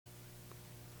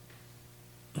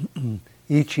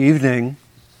Each evening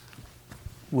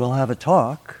we'll have a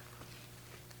talk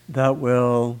that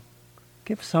will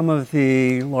give some of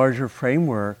the larger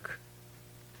framework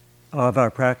of our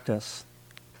practice.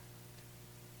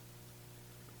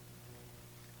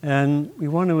 And we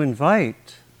want to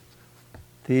invite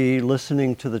the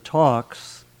listening to the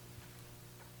talks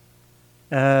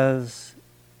as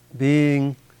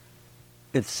being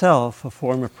itself a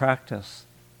form of practice.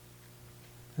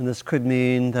 And this could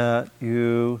mean that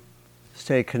you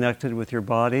stay connected with your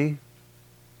body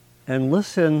and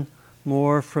listen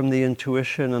more from the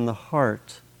intuition and the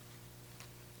heart.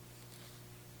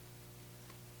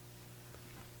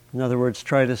 In other words,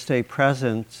 try to stay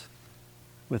present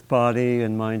with body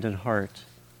and mind and heart.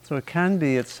 So it can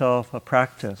be itself a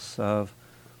practice of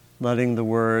letting the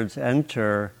words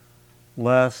enter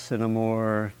less in a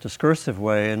more discursive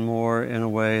way and more in a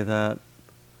way that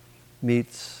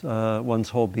meets one's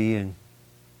whole being.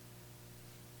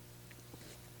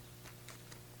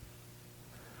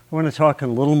 I want to talk in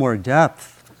a little more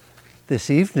depth this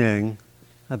evening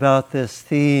about this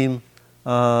theme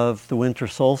of the winter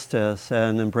solstice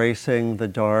and embracing the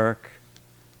dark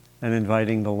and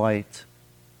inviting the light.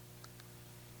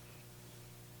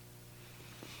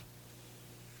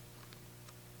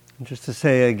 And just to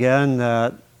say again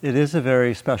that it is a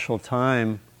very special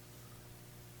time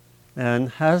and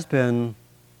has been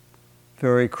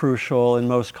very crucial in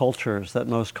most cultures, that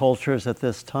most cultures at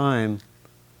this time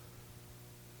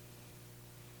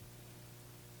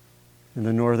in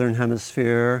the northern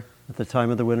hemisphere, at the time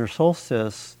of the winter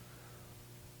solstice,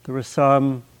 there was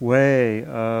some way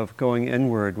of going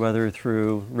inward, whether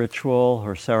through ritual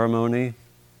or ceremony.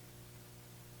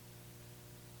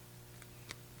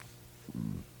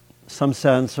 Some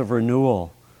sense of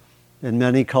renewal. In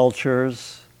many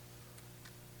cultures,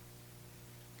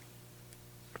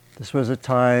 this was a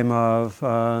time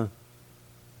of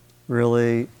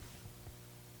really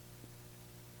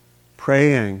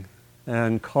praying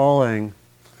and calling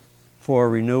for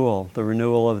renewal, the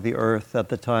renewal of the earth at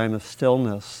the time of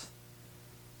stillness,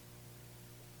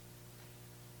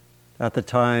 at the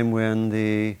time when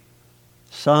the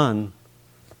sun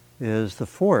is the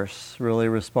force really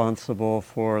responsible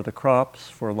for the crops,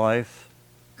 for life.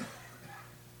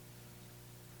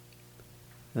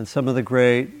 And some of the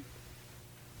great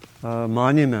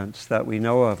monuments that we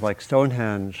know of, like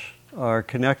Stonehenge, are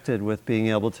connected with being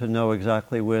able to know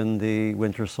exactly when the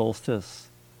winter solstice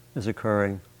is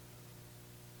occurring.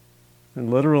 And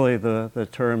literally the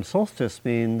term solstice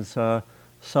means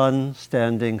sun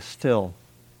standing still.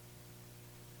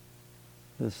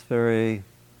 This very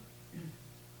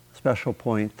special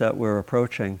point that we're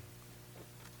approaching.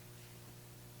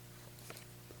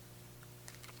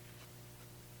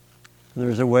 And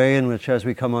there's a way in which as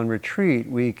we come on retreat,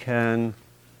 we can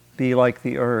be like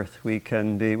the earth. We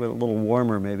can be a little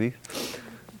warmer maybe,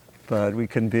 but we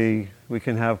can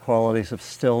have qualities of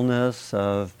stillness,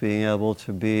 of being able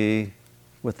to be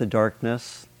with the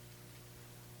darkness.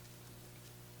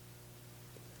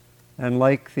 And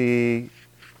like the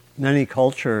many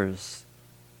cultures,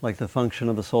 like the function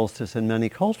of the solstice in many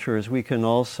cultures, we can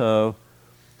also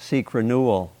seek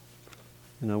renewal.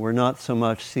 We're not so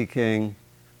much seeking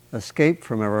escape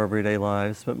from our everyday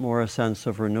lives, but more a sense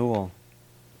of renewal.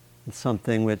 It's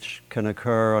something which can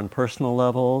occur on personal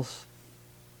levels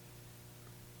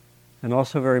and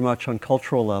also very much on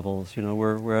cultural levels.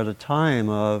 We're at a time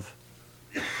of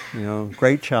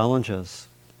great challenges.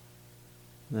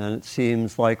 And it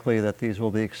seems likely that these will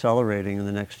be accelerating in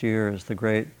the next years, the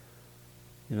great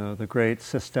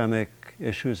systemic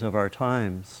issues of our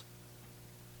times.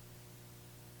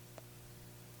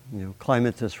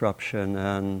 Climate disruption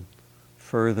and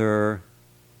further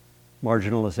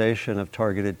marginalization of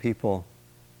targeted people,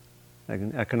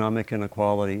 economic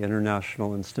inequality,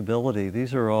 international instability.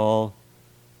 These are all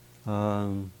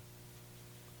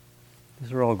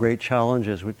great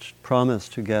challenges which promise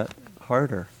to get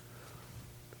harder.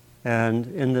 And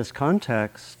in this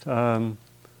context,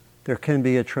 there can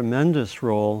be a tremendous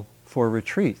role for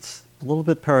retreats, a little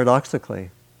bit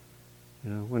paradoxically.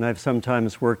 When I've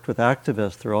sometimes worked with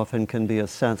activists, there often can be a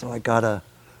sense, I gotta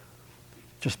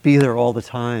just be there all the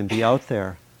time, be out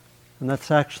there. And that's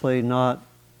actually not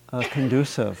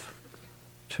conducive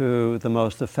to the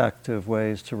most effective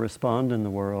ways to respond in the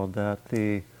world,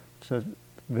 it's a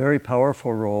very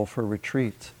powerful role for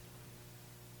retreat.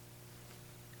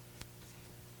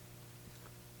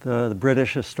 The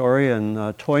British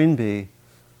historian Toynbee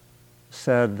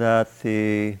said that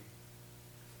the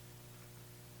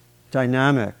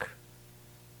dynamic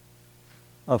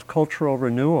of cultural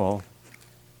renewal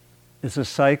is a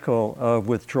cycle of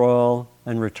withdrawal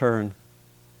and return.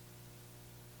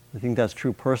 I think that's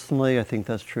true personally. I think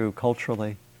that's true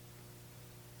culturally.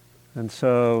 And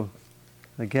so,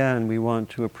 again, we want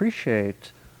to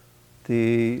appreciate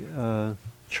the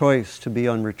choice to be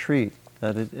on retreat,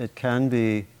 that it can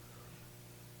be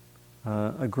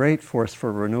a great force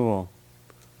for renewal.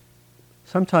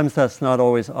 Sometimes that's not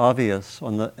always obvious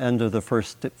on the end of the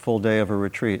first full day of a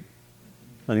retreat.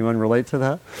 Anyone relate to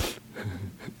that?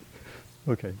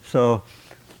 Okay, so,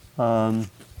 but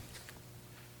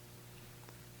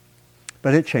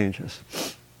it changes.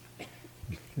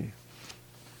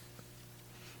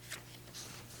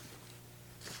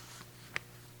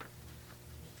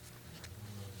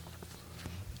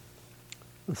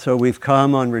 So we've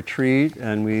come on retreat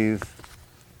and we've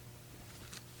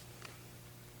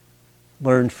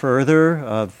learned further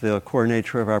of the core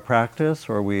nature of our practice,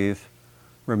 or we've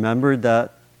remembered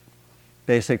that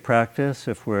basic practice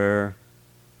if we're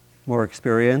more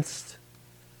experienced.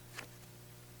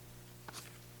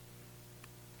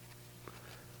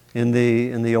 In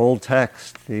the old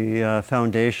text, the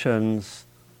foundations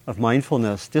of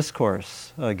mindfulness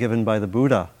discourse given by the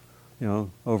Buddha,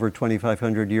 over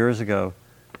 2,500 years ago,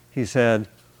 he said,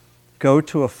 go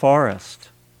to a forest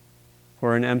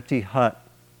or an empty hut,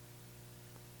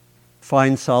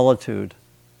 find solitude,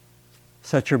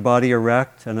 set your body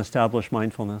erect and establish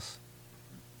mindfulness.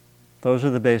 Those are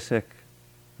the basic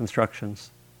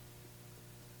instructions.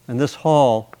 And this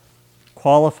hall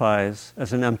qualifies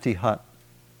as an empty hut.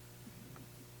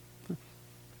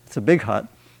 It's a big hut.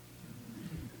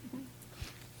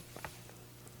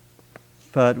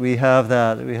 But we have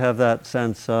that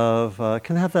sense of, I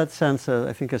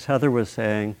think as Heather was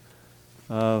saying,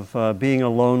 of being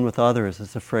alone with others.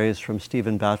 It's a phrase from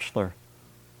Stephen Batchelor.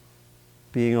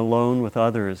 Being alone with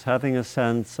others, having a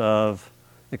sense of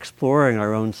exploring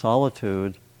our own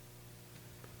solitude,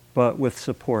 but with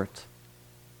support,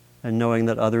 and knowing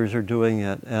that others are doing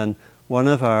it. And one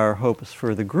of our hopes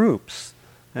for the groups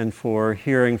and for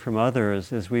hearing from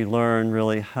others is we learn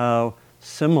really how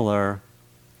similar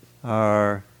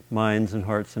our minds and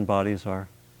hearts and bodies are.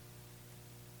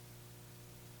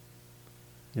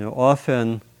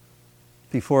 Often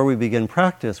before we begin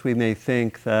practice, we may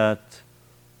think that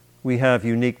we have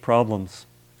unique problems.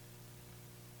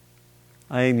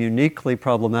 I am uniquely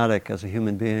problematic as a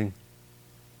human being.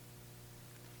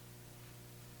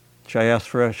 Should I ask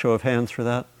for a show of hands for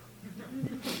that?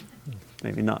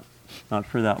 Maybe not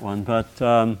for that one.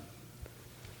 But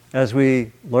as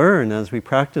we learn, as we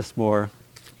practice more,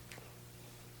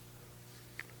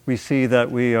 we see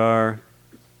that we are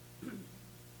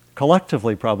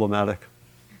collectively problematic.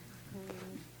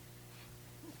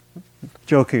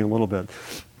 Joking a little bit.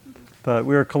 But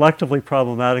we're collectively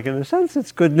problematic. In a sense,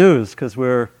 it's good news because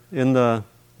we're in the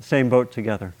same boat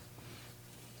together.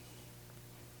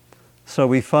 So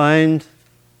we find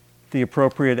the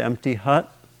appropriate empty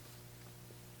hut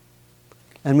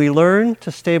and we learn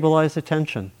to stabilize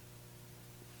attention.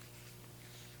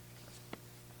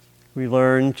 We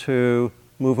learn to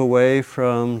move away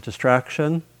from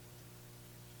distraction.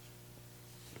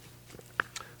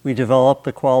 We develop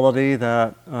the quality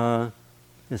that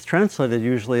is translated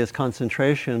usually as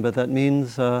concentration, but that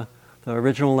means, the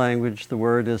original language, the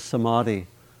word is samadhi,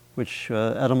 which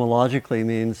etymologically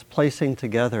means placing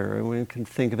together, and we can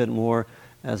think of it more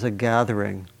as a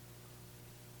gathering.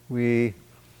 We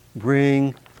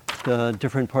bring the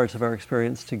different parts of our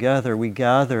experience together, we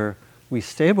gather, we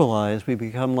stabilize, we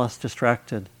become less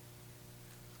distracted.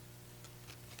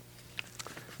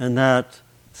 And that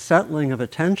settling of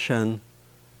attention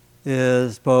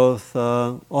is both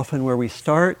often where we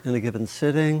start in a given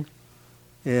sitting,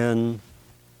 in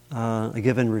a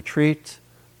given retreat,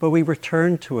 but we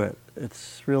return to it.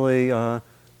 It's really,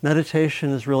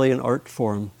 meditation is really an art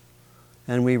form.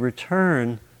 And we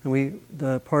return, and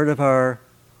the part of our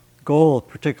goal,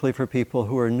 particularly for people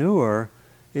who are newer,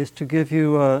 is to give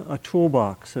you a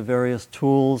toolbox of various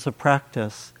tools of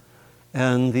practice.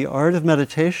 And the art of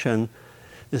meditation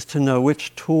is to know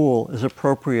which tool is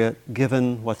appropriate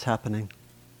given what's happening.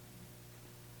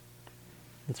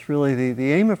 It's really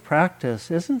the aim of practice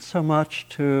isn't so much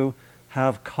to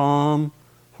have calm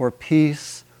or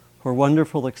peace or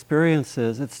wonderful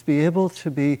experiences. It's to be able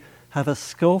to have a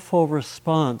skillful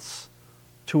response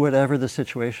to whatever the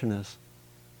situation is.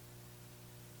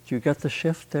 Do you get the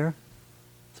shift there?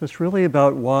 So it's really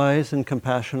about wise and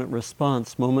compassionate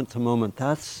response, moment to moment.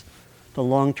 That's the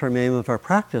long-term aim of our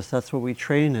practice. That's what we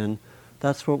train in.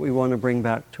 That's what we want to bring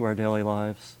back to our daily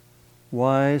lives.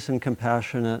 Wise and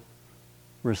compassionate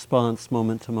response,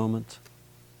 moment to moment.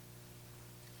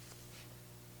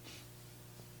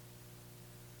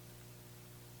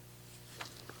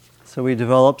 So we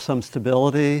develop some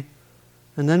stability,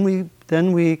 And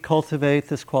then we cultivate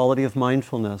this quality of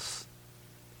mindfulness,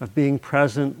 of being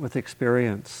present with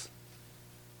experience.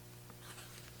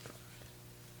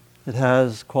 It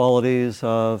has qualities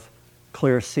of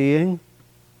clear seeing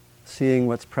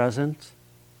what's present.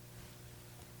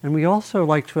 And we also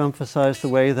like to emphasize the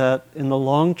way that in the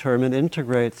long term it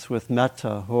integrates with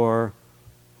metta or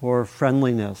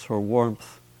friendliness or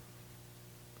warmth.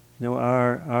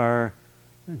 Our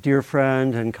dear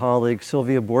friend and colleague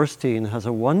Sylvia Borstein has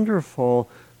a wonderful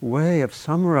way of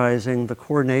summarizing the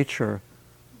core nature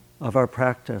of our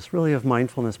practice, really of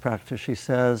mindfulness practice. She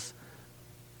says,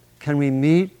 can we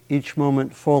meet each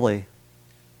moment fully?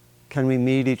 Can we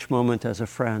meet each moment as a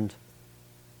friend?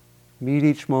 Meet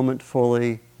each moment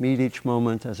fully, meet each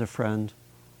moment as a friend.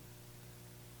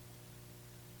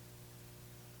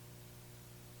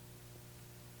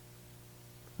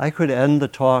 I could end the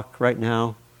talk right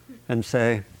now and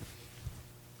say,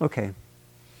 okay,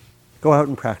 go out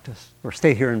and practice, or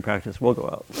stay here and practice, we'll go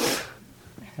out.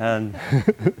 And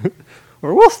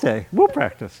or we'll stay, we'll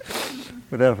practice,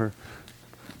 whatever.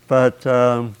 But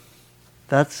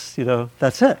that's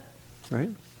it, right?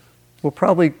 We'll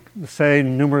probably say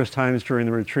numerous times during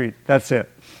the retreat, that's it.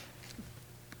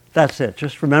 That's it.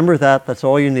 Just remember that, that's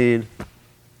all you need.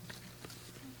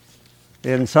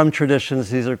 In some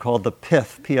traditions, these are called the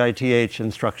pith, P-I-T-H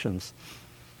instructions.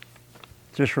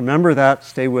 Just remember that,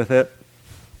 stay with it,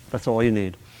 that's all you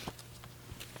need.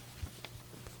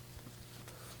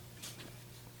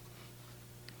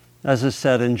 As is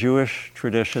said in Jewish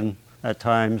tradition at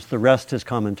times, the rest is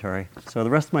commentary. So the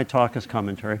rest of my talk is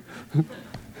commentary.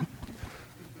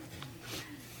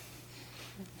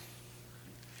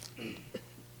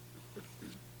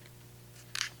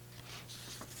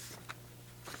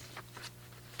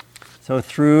 So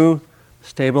through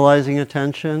stabilizing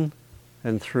attention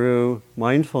and through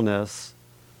mindfulness,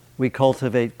 we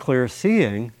cultivate clear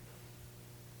seeing.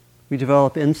 We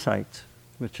develop insight,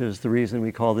 which is the reason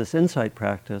we call this insight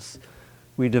practice.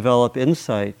 We develop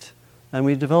insight, and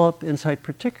we develop insight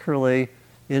particularly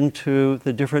into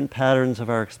the different patterns of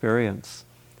our experience.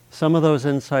 Some of those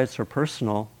insights are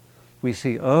personal. We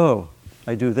see, oh,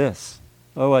 I do this.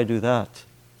 Oh, I do that.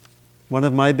 One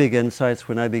of my big insights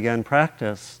when I began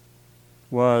practice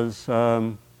was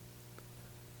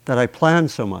that I plan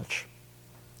so much.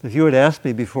 If you had asked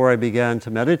me before I began to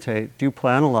meditate, do you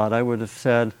plan a lot? I would have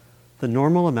said the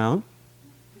normal amount.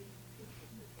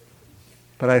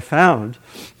 But I found,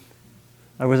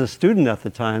 I was a student at the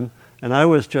time, and I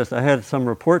had some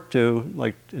report due,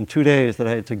 like in 2 days that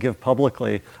I had to give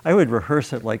publicly. I would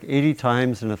rehearse it like 80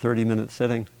 times in a 30-minute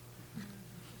sitting.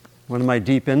 One of my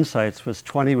deep insights was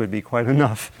 20 would be quite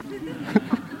enough.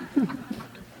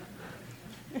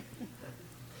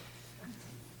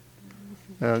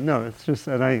 No, it's just,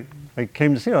 and I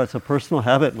came to see, it's a personal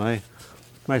habit.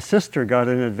 My sister got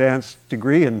an advanced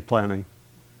degree in planning.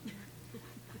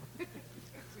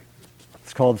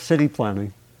 It's called city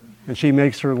planning. And she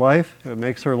makes her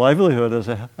livelihood as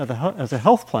a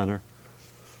health planner.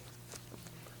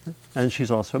 And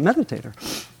she's also a meditator.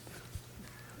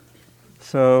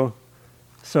 So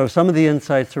some of the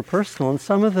insights are personal, and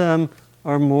some of them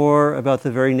are more about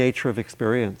the very nature of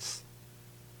experience.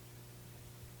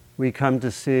 We come to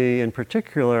see, in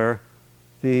particular,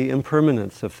 the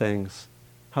impermanence of things,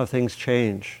 how things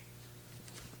change.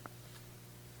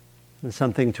 And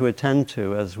something to attend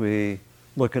to as we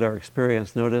look at our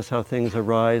experience. Notice how things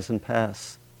arise and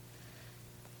pass.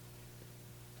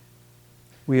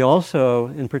 We also,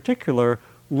 in particular,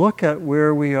 look at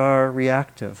where we are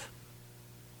reactive,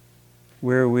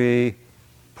 where we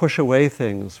push away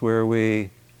things, where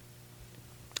we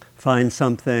find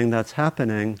something that's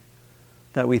happening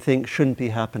that we think shouldn't be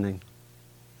happening.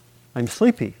 I'm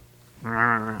sleepy.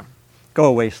 Go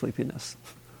away, sleepiness.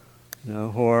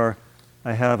 Or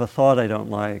I have a thought I don't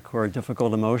like, or a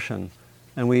difficult emotion.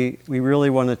 And we really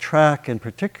want to track, in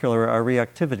particular, our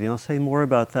reactivity. And I'll say more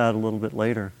about that a little bit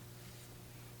later.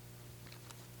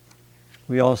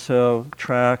 We also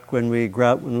track when we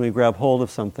grab hold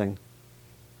of something,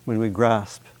 when we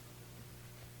grasp.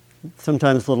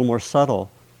 Sometimes a little more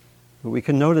subtle. But we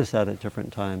can notice that at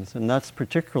different times. And that's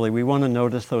particularly, we want to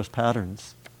notice those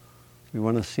patterns. We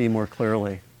want to see more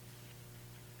clearly.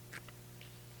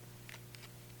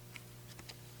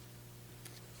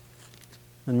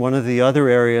 And one of the other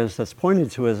areas that's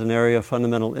pointed to as an area of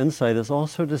fundamental insight is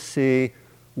also to see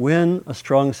when a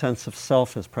strong sense of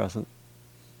self is present.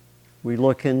 We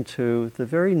look into the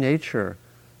very nature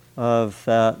of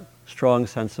that strong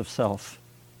sense of self.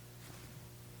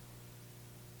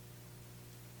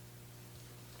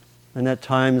 And at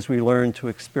times we learn to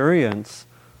experience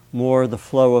more the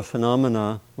flow of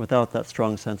phenomena without that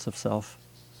strong sense of self.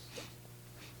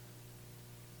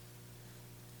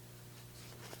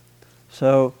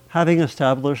 So having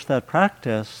established that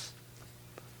practice,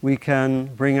 we can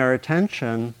bring our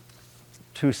attention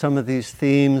to some of these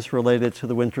themes related to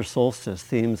the winter solstice,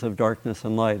 themes of darkness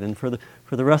and light. And for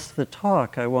the rest of the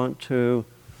talk, I want to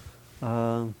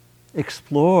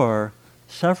explore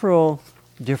several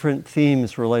different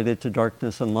themes related to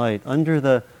darkness and light under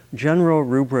the general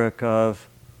rubric of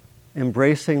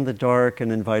embracing the dark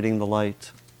and inviting the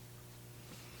light.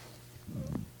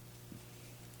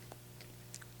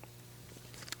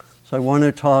 So I want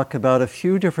to talk about a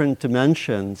few different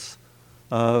dimensions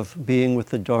of being with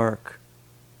the dark.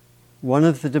 One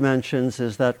of the dimensions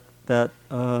is that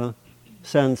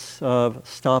sense of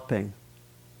stopping,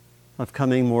 of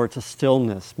coming more to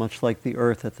stillness, much like the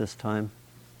earth at this time.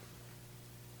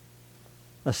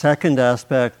 A second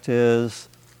aspect is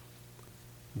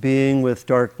being with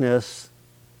darkness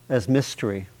as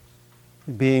mystery,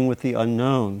 being with the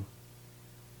unknown.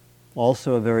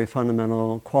 Also a very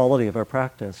fundamental quality of our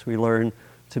practice. We learn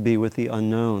to be with the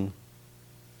unknown.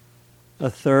 A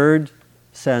third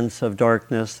sense of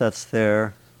darkness that's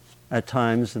there at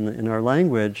times in our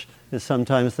language is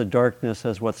sometimes the darkness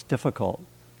as what's difficult.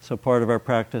 So part of our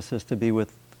practice is to be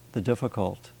with the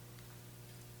difficult.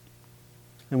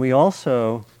 And we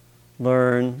also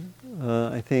learn,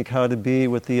 I think, how to be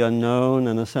with the unknown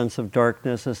and a sense of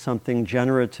darkness as something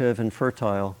generative and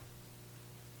fertile.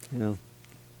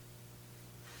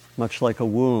 Much like a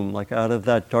womb, like out of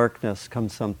that darkness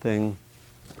comes something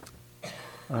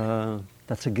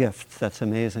that's a gift, that's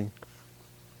amazing.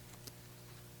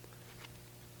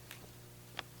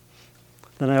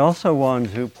 Then I also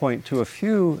want to point to a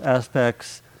few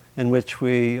aspects in which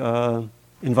we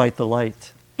invite the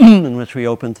light, in which we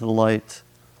open to the light.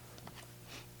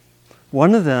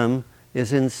 One of them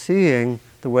is in seeing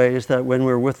the ways that when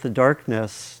we're with the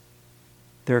darkness,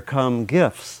 there come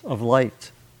gifts of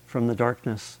light from the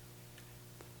darkness.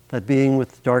 That being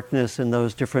with darkness in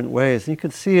those different ways, and you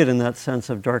could see it in that sense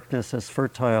of darkness as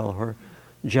fertile or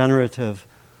generative,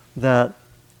 that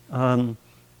when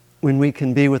we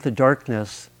can be with the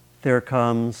darkness, there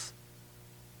comes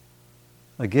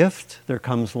a gift, there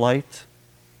comes light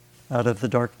out of the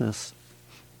darkness.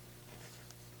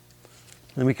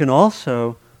 And we can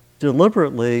also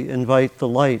deliberately invite the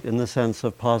light in the sense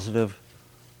of positive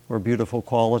or beautiful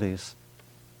qualities.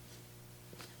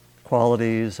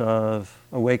 Qualities of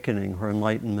awakening or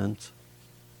enlightenment.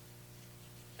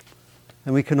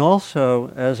 And we can also,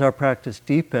 as our practice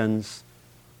deepens,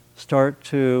 start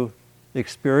to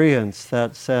experience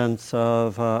that sense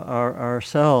of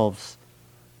ourselves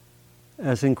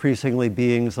as increasingly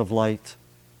beings of light.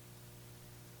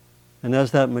 And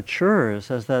as that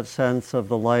matures, as that sense of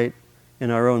the light in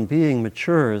our own being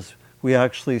matures, we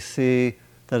actually see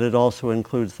that it also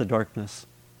includes the darkness.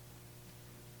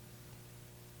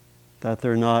 That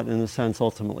they're not, in a sense,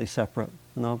 ultimately separate.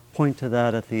 And I'll point to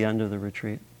that at the end of the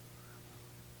retreat.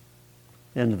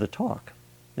 End of the talk.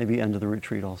 Maybe end of the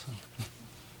retreat also.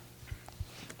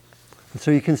 And so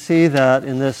you can see that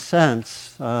in this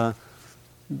sense,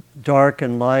 dark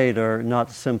and light are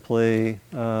not simply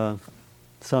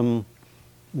some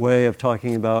way of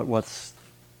talking about what's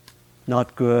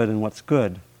not good and what's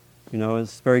good.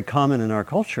 It's very common in our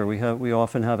culture. We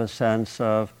often have a sense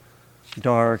of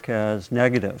dark as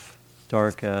negative,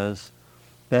 dark as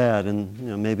bad,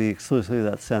 and maybe exclusively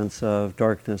that sense of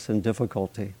darkness and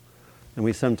difficulty. And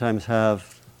we sometimes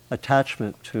have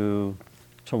attachment to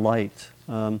light.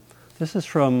 This is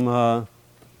from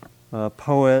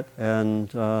poet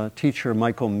and teacher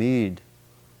Michael Meade.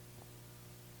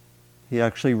 He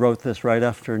actually wrote this right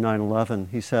after 9/11.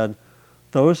 He said,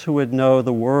 "Those who would know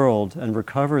the world and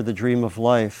recover the dream of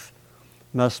life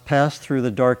must pass through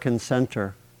the darkened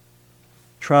center,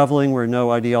 traveling where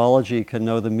no ideology can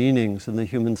know the meanings in the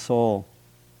human soul.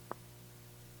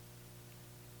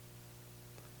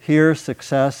 Here,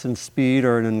 success and speed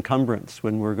are an encumbrance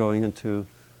when we're going into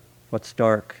what's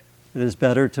dark. It is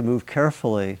better to move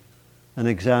carefully and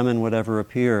examine whatever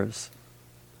appears.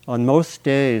 On most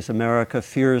days, America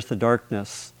fears the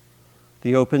darkness.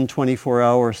 The open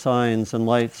 24-hour signs and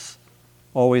lights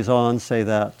always on say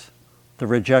that. The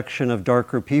rejection of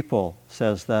darker people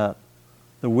says that.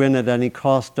 The win at any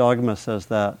cost dogma says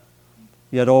that.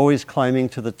 Yet always climbing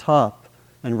to the top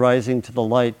and rising to the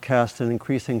light casts an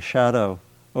increasing shadow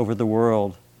over the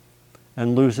world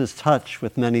and loses touch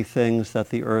with many things that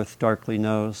the earth darkly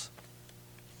knows."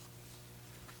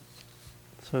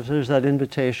 So there's that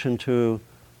invitation to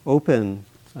open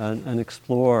and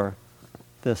explore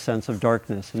this sense of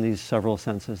darkness in these several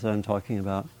senses that I'm talking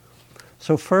about.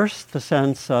 So first, the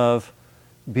sense of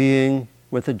being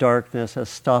with the darkness as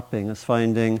stopping, as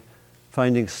finding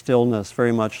stillness,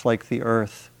 very much like the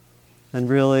earth, and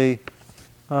really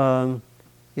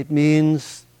it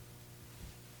means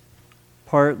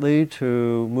partly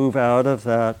to move out of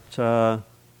that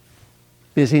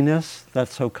busyness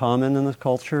that's so common in this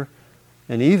culture,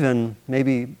 and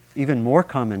maybe even more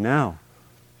common now.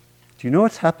 Do you know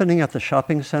what's happening at the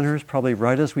shopping centers probably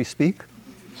right as we speak?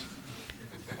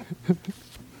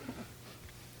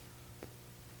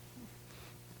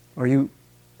 Are you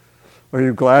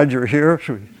glad you're here?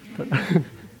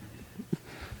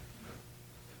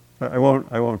 I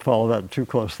won't follow that too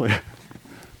closely.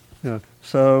 Yeah.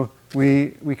 So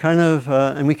we kind of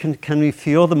and can we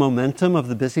feel the momentum of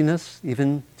the busyness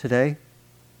even today?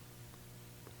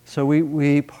 So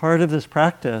we part of this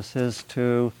practice is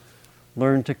to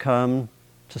learn to come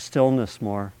to stillness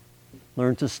more,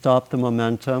 learn to stop the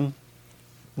momentum,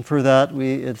 and for that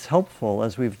it's helpful,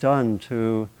 as we've done,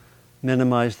 to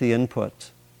minimize the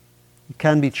input. It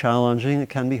can be challenging, it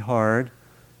can be hard,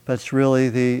 but it's really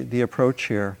the approach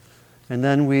here. And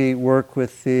then we work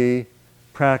with the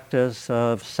practice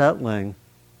of settling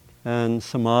and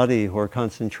samadhi, or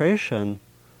concentration,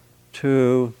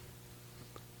 to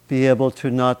be able to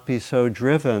not be so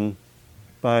driven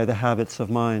by the habits of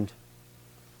mind.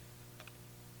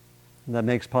 And that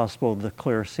makes possible the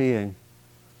clear seeing.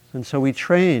 And so we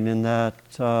train in that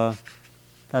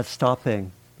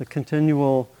stopping, the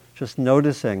continual just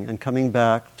noticing and coming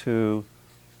back to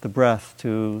the breath,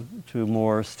 to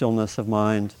more stillness of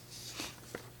mind.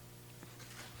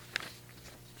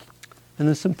 And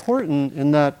it's important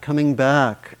in that coming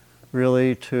back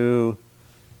really to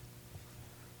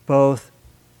both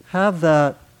have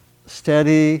that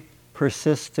steady,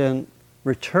 persistent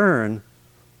return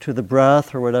to the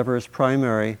breath or whatever is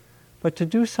primary, but to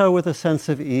do so with a sense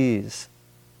of ease.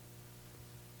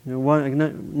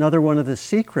 Another one of the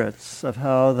secrets of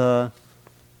how the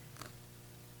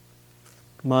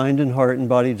mind and heart and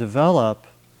body develop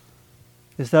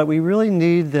is that we really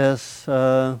need this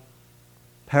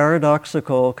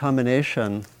paradoxical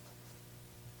combination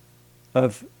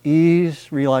of ease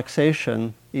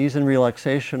and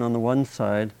relaxation on the one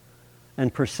side,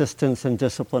 and persistence and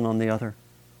discipline on the other.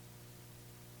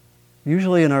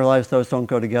 Usually in our lives, those don't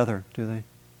go together, do they?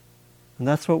 And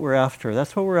that's what we're after.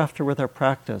 That's what we're after with our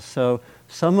practice. So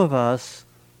some of us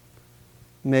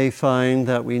may find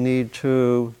that we need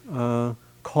to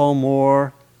call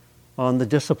more on the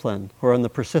discipline or on the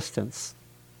persistence.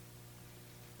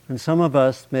 And some of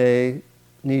us may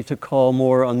need to call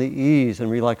more on the ease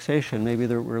and relaxation. Maybe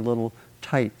we're a little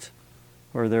tight,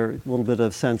 or there's a little bit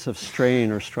of sense of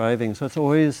strain or striving. So it's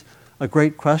always a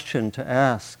great question to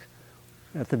ask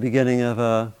at the beginning of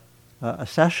a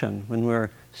session, when we're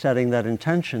setting that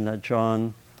intention that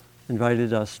John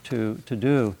invited us to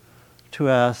do, to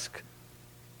ask,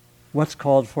 what's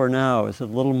called for now? Is it a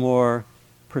little more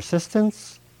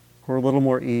persistence or a little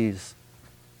more ease?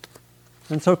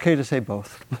 And it's okay to say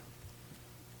both.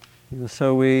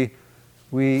 So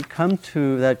we come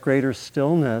to that greater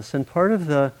stillness, and part of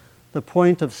the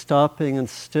point of stopping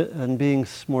and being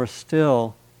more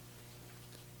still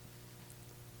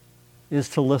is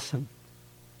to listen.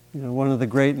 One of the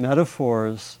great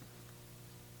metaphors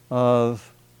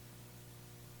of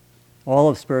all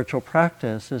of spiritual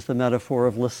practice is the metaphor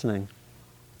of listening.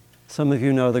 Some of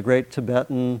you know the great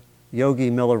Tibetan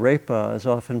yogi Milarepa is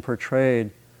often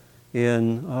portrayed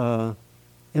in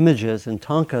images and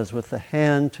tankas with the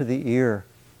hand to the ear,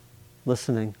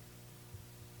 listening.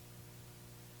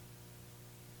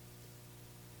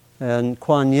 And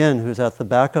Kuan Yin, who's at the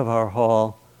back of our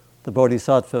hall, the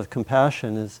Bodhisattva of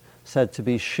compassion, is said to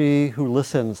be she who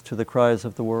listens to the cries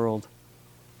of the world.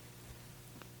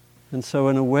 And so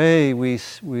in a way,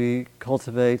 we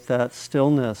cultivate that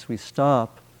stillness, we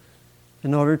stop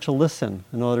in order to listen,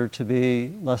 in order to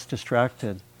be less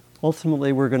distracted.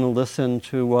 Ultimately, we're going to listen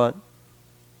to what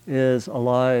is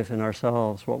alive in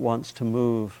ourselves, what wants to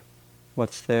move,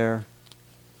 what's there.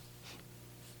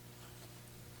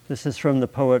 This is from the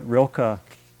poet Rilke,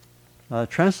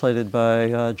 translated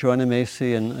by Joanna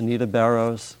Macy and Anita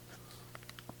Barrows.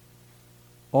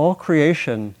 All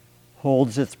creation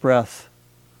holds its breath,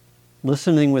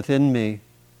 listening within me,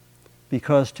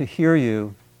 because to hear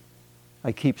you,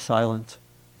 I keep silent.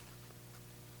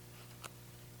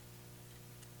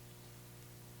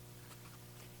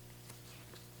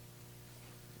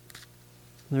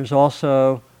 There's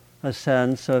also a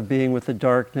sense of being with the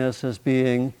darkness as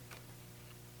being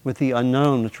with the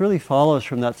unknown, which really follows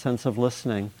from that sense of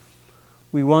listening.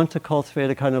 We want to cultivate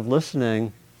a kind of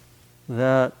listening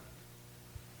that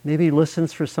maybe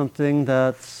listens for something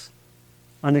that's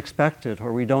unexpected,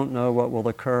 or we don't know what will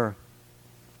occur.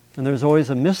 And there's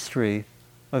always a mystery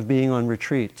of being on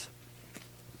retreat.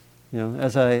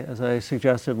 As I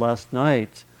suggested last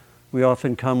night, we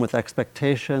often come with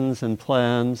expectations and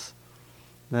plans,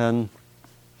 and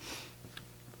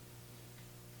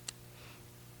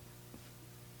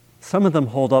some of them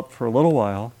hold up for a little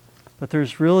while, but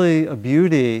there's really a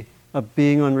beauty of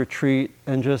being on retreat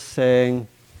and just saying,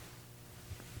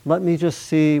 let me just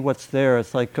see what's there.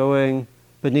 It's like going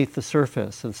beneath the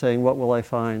surface and saying, what will I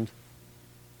find?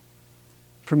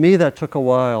 For me, that took a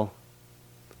while.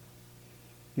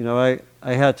 I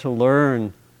had to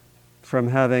learn from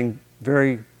having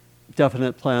very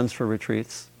definite plans for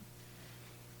retreats.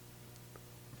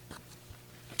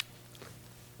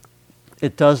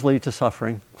 It does lead to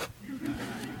suffering.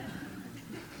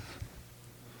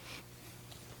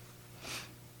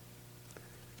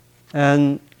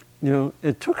 And,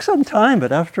 it took some time,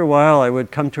 but after a while I would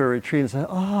come to a retreat and say,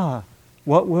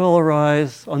 what will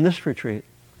arise on this retreat?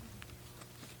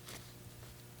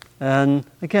 And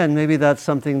again, maybe that's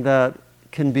something that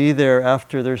can be there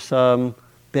after there's some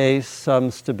base, some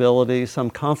stability, some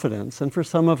confidence. And for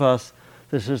some of us,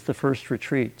 this is the first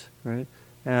retreat, right?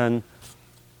 And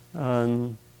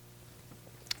you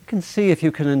can see if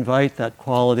you can invite that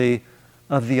quality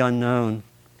of the unknown.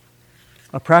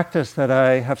 A practice that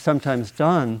I have sometimes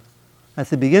done at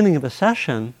the beginning of a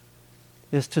session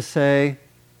is to say,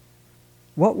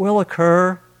 what will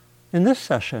occur in this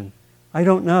session? I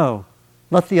don't know.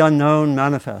 Let the unknown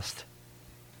manifest.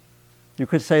 You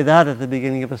could say that at the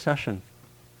beginning of a session.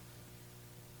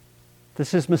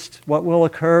 This is what will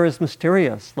occur is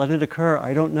mysterious. Let it occur.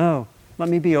 I don't know. Let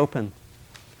me be open.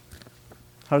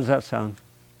 How does that sound?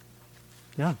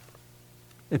 Yeah.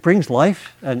 It brings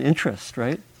life and interest,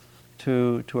 right,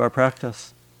 to our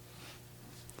practice.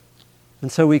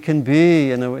 And so we can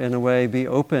be, in a way, be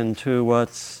open to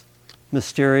what's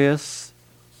mysterious,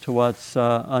 to what's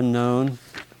unknown.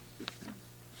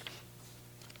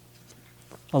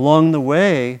 Along the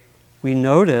way, we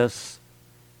notice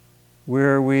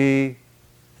where we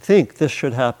think this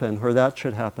should happen or that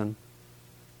should happen,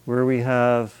 where we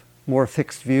have more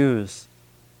fixed views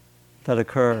that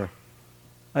occur.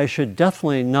 I should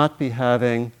definitely not be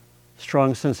having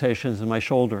strong sensations in my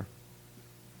shoulder.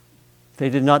 They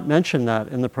did not mention that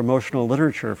in the promotional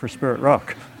literature for Spirit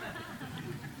Rock.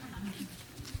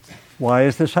 Why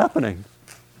is this happening?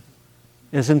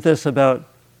 Isn't this about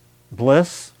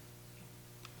bliss,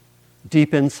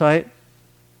 deep insight,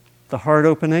 the heart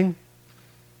opening,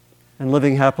 and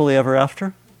living happily ever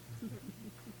after?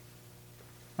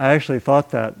 I actually thought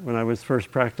that when I was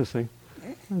first practicing.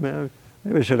 Maybe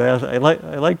I should ask. I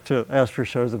like to ask for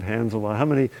shows of hands a lot. How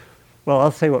many? Well,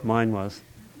 I'll say what mine was.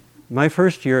 My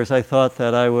first years, I thought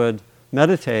that I would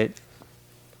meditate,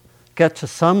 get to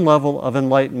some level of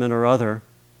enlightenment or other.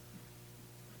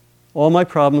 All my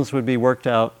problems would be worked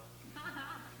out.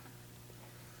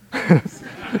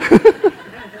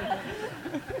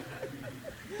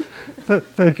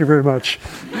 Thank you very much.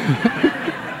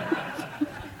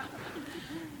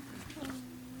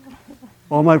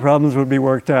 All my problems would be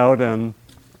worked out, and,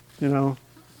 I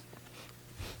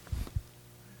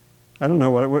don't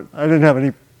know what I didn't have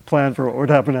any plan for what would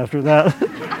happen after that.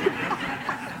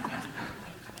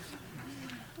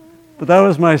 But that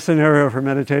was my scenario for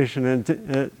meditation, and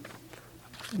it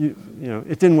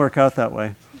didn't work out that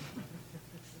way.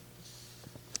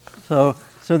 So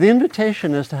the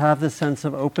invitation is to have this sense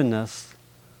of openness.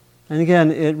 And again,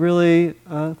 it really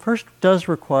first does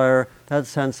require that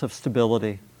sense of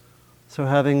stability. So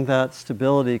having that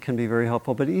stability can be very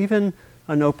helpful, but even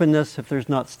an openness if there's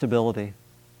not stability.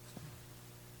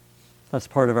 That's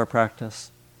part of our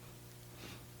practice.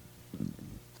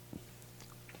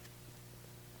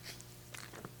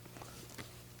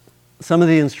 Some of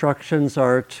the instructions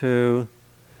are to,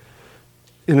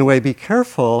 in a way, be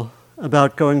careful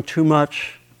about going too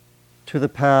much to the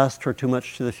past or too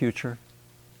much to the future.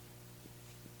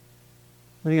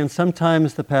 And again,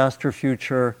 sometimes the past or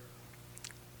future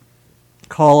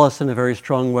call us in a very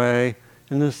strong way.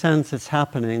 In a sense, it's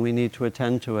happening. We need to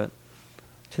attend to it.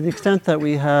 To the extent that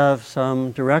we have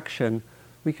some direction,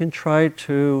 we can try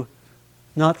to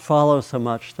not follow so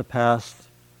much the past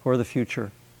or the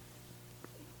future.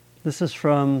 This is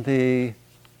from the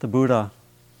Buddha.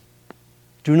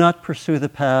 Do not pursue the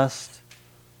past.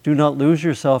 Do not lose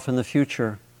yourself in the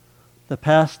future. The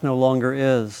past no longer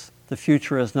is. The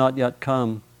future has not yet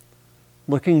come.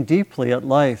 Looking deeply at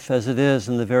life as it is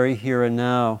in the very here and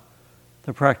now,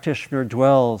 the practitioner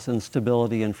dwells in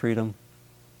stability and freedom.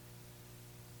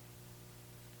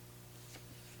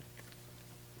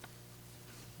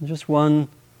 And just one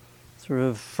sort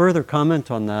of further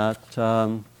comment on that.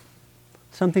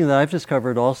 Something that I've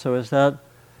discovered also is that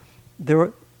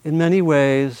in many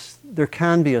ways, there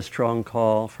can be a strong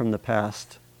call from the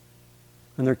past.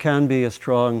 And there can be a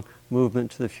strong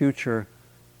movement to the future,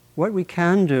 what we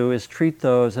can do is treat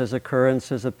those as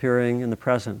occurrences appearing in the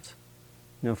present.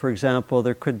 For example,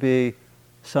 there could be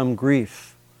some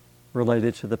grief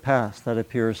related to the past that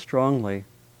appears strongly.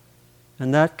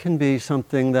 And that can be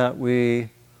something that we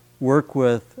work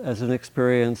with as an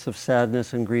experience of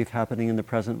sadness and grief happening in the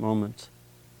present moment,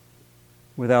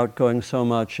 without going so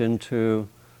much into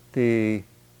the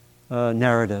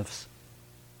narratives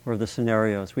or the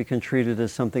scenarios. We can treat it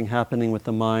as something happening with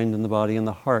the mind and the body and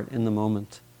the heart in the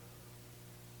moment.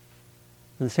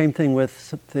 And the same thing with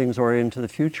things oriented to the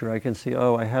future. I can see,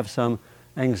 I have some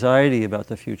anxiety about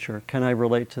the future. Can I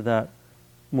relate to that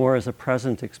more as a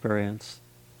present experience?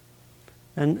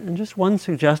 And just one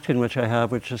suggestion which I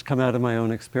have, which has come out of my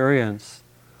own experience,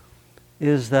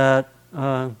 is that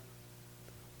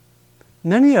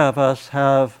many of us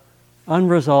have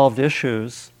unresolved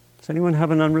issues. Does anyone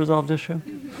have an unresolved issue?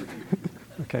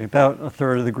 Okay, about a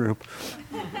third of the group.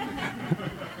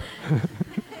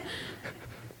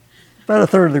 About a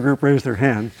third of the group raised their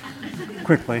hand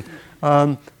quickly.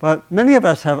 But many of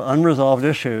us have unresolved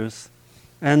issues,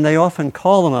 and they often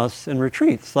call on us in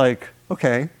retreats, like,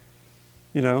 okay,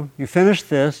 you finished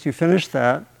this, you finished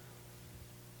that,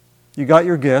 you got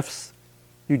your gifts,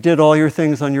 you did all your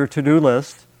things on your to-do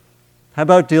list. How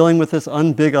about dealing with this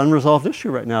big unresolved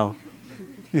issue right now?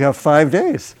 You have 5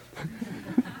 days.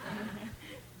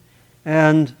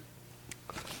 And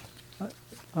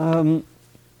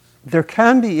there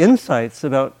can be insights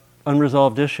about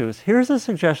unresolved issues. Here's a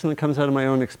suggestion that comes out of my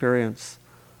own experience.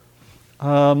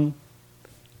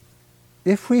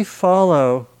 If we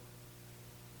follow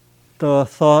the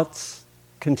thoughts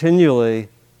continually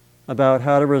about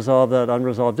how to resolve that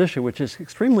unresolved issue, which is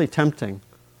extremely tempting.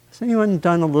 Has anyone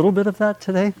done a little bit of that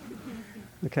today?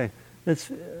 Okay,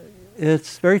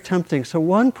 it's very tempting. So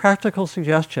one practical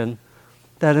suggestion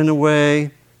that in a way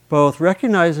both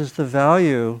recognizes the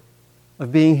value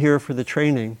of being here for the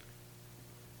training,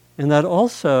 and that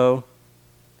also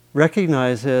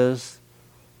recognizes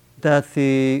that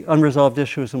the unresolved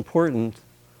issue is important,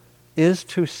 is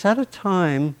to set a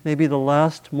time, maybe the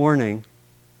last morning,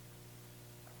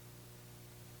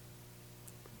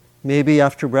 maybe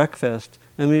after breakfast,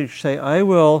 and we say, I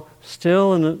will,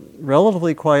 still in a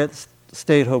relatively quiet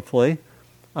state hopefully,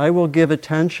 I will give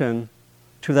attention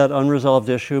to that unresolved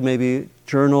issue, maybe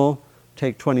journal,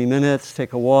 take 20 minutes,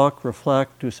 take a walk,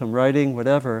 reflect, do some writing,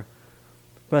 whatever,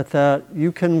 but that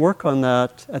you can work on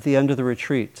that at the end of the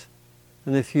retreat.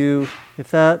 And if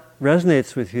that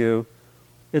resonates with you,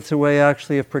 it's a way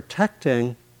actually of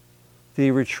protecting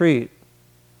the retreat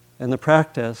and the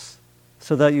practice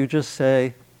so that you just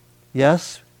say,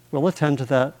 yes, we'll attend to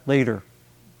that later.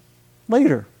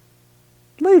 Later.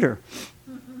 Later.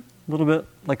 A little bit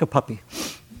like a puppy.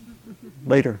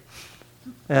 Later.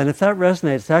 And if that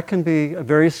resonates, that can be a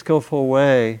very skillful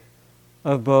way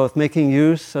of both making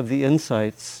use of the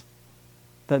insights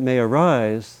that may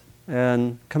arise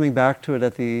and coming back to it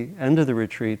at the end of the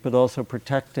retreat, but also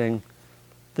protecting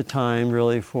the time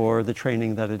really for the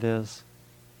training that it is.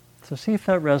 So see if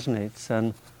that resonates.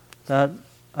 And that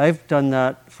I've done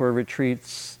that for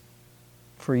retreats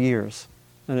for years,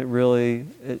 and it really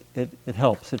it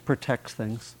helps. It protects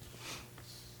things.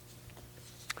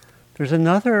 There's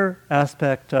another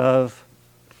aspect of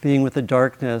being with the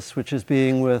darkness, which is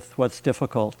being with what's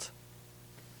difficult.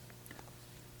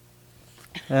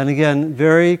 And again,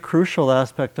 very crucial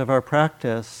aspect of our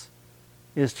practice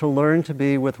is to learn to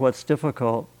be with what's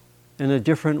difficult in a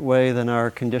different way than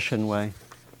our conditioned way.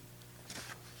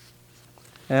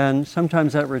 And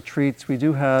sometimes at retreats we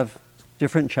do have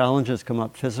different challenges come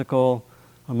up, physical,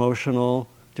 emotional,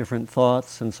 different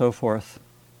thoughts, and so forth.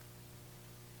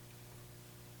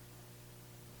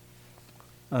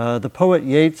 The poet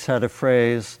Yeats had a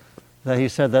phrase that he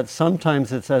said that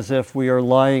sometimes it's as if we are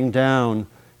lying down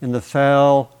in the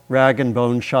foul rag and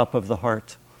bone shop of the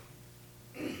heart.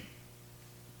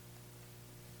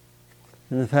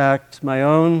 In fact, my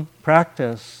own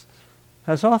practice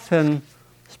has often,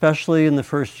 especially in the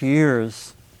first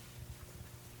years,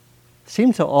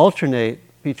 seemed to alternate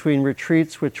between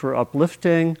retreats which were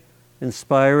uplifting,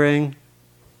 inspiring,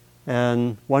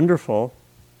 and wonderful,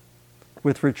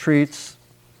 with retreats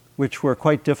which were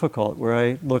quite difficult, where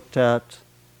I looked at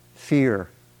fear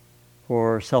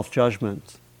or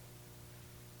self-judgment,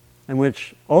 and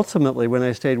which ultimately, when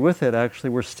I stayed with it,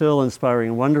 actually were still inspiring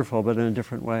and wonderful, but in a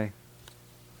different way.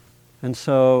 And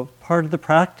so part of the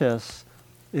practice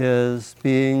is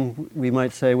being, we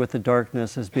might say, with the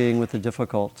darkness, is being with the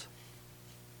difficult.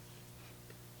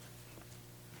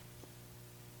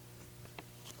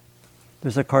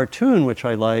 There's a cartoon which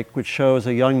I like, which shows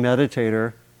a young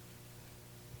meditator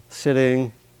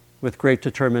sitting with great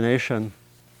determination.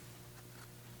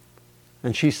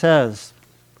 And she says,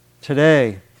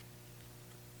 "Today,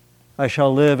 I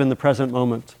shall live in the present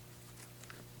moment,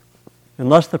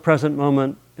 unless the present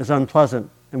moment is unpleasant,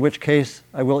 in which case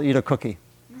I will eat a cookie."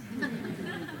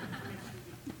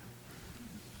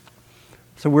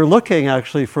 So we're looking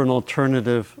actually for an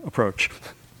alternative approach,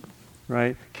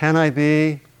 right? Can I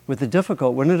be with the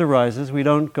difficult? When it arises, we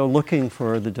don't go looking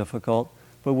for the difficult,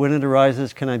 but when it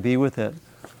arises, can I be with it?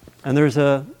 And there's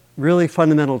a really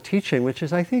fundamental teaching, which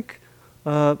is, I think,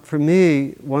 for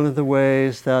me, one of the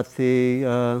ways that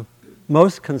the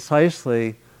most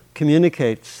concisely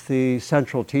communicates the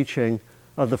central teaching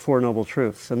of the Four Noble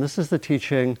Truths. And this is the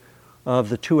teaching of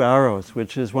the two arrows,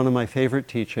 which is one of my favorite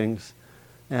teachings.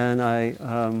 And I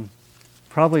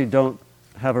probably don't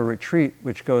have a retreat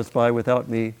which goes by without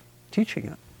me teaching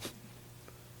it.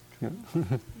 Yeah.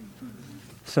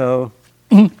 So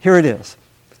here it is.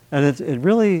 And it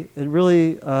really,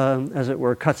 as it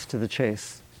were, cuts to the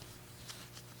chase.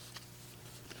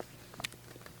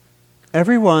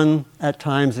 Everyone at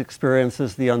times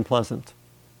experiences the unpleasant.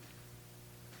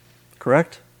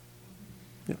 Correct?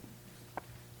 Yeah.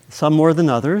 Some more than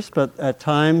others, but at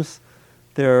times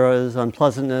there is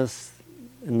unpleasantness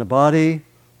in the body,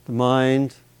 the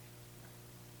mind,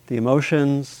 the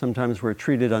emotions. Sometimes we're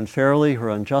treated unfairly or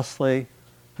unjustly,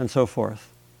 and so forth.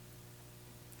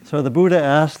 So the Buddha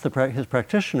asked his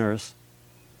practitioners,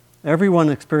 everyone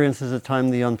experiences at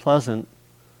times the unpleasant.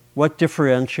 What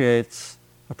differentiates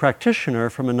a practitioner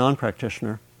from a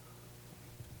non-practitioner?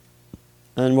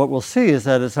 And what we'll see is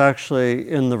that it's actually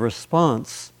in the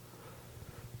response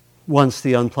once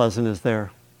the unpleasant is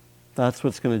there. That's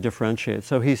what's going to differentiate.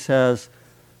 So he says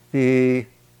the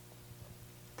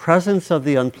presence of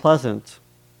the unpleasant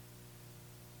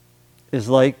is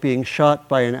like being shot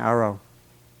by an arrow.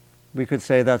 We could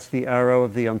say that's the arrow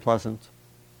of the unpleasant.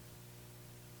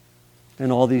 In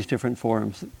all these different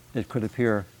forms it could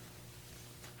appear.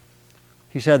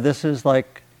 He said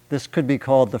this could be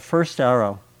called the first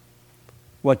arrow.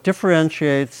 What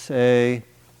differentiates a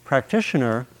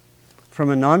practitioner from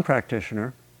a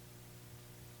non-practitioner,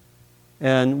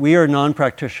 and we are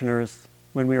non-practitioners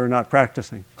when we are not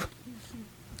practicing.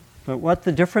 But what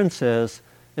the difference is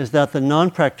that the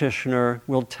non-practitioner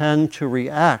will tend to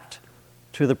react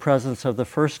to the presence of the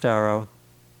first arrow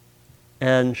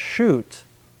and shoot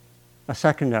a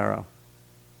second arrow.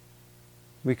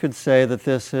 We could say that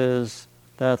this is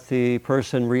that the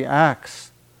person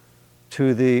reacts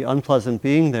to the unpleasant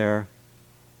being there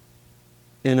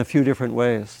in a few different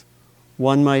ways.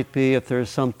 One might be if there is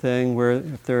some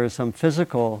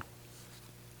physical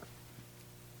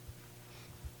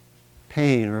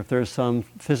pain, or if there's some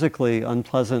physically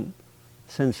unpleasant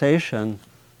sensation,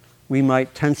 we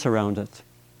might tense around it.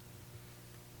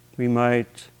 We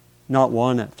might not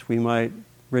want it. We might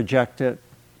reject it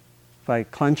by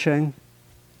clenching,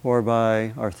 or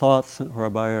by our thoughts, or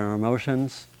by our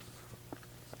emotions.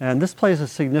 And this plays a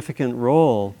significant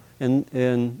role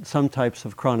in some types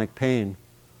of chronic pain.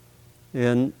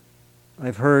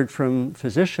 I've heard from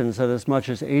physicians that as much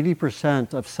as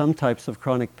 80% of some types of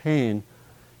chronic pain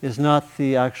is not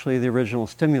actually the original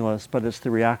stimulus, but it's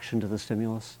the reaction to the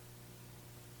stimulus.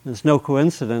 It's no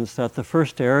coincidence that the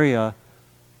first area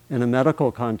in a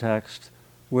medical context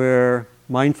where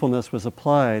mindfulness was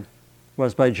applied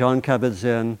was by Jon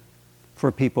Kabat-Zinn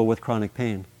for people with chronic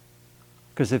pain.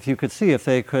 Because if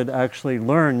they could actually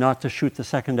learn not to shoot the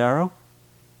second arrow,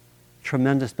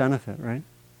 tremendous benefit, right?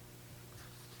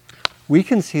 We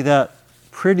can see that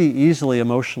pretty easily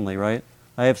emotionally, right?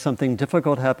 I have something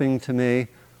difficult happening to me.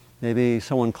 Maybe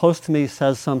someone close to me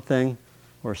says something,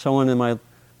 or someone in my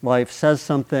life says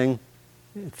something.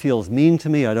 It feels mean to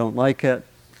me. I don't like it.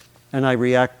 And I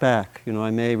react back.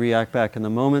 I may react back in the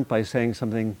moment by saying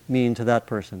something mean to that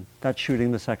person. That's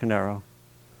shooting the second arrow.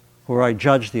 Or I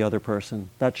judge the other person.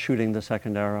 That's shooting the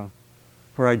second arrow.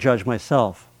 Or I judge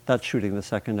myself. That's shooting the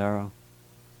second arrow.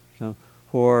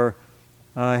 Or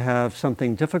I have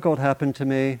something difficult happen to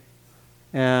me,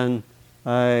 and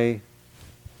I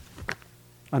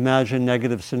imagine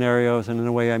negative scenarios, and in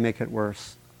a way I make it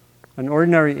worse. An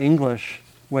ordinary English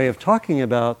way of talking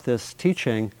about this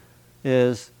teaching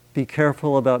is be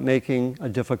careful about making a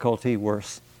difficulty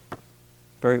worse.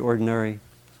 Very ordinary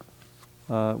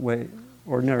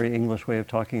English way of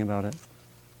talking about it.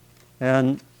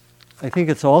 And I think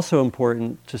it's also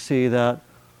important to see that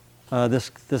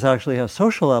this actually has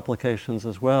social applications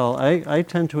as well. I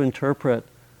tend to interpret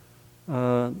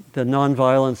the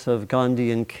nonviolence of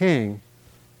Gandhi and King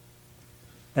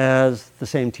as the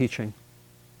same teaching.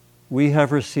 We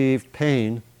have received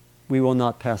pain, we will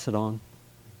not pass it on.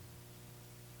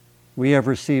 We have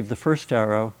received the first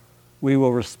arrow, we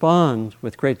will respond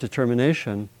with great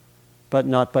determination, but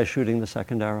not by shooting the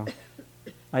second arrow.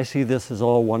 I see this as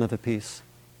all one of a piece.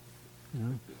 You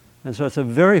know? And so it's a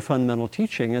very fundamental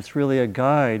teaching. It's really a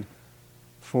guide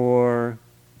for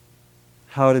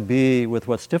how to be with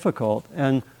what's difficult.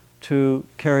 And to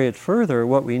carry it further,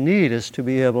 what we need is to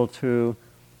be able to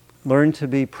learn to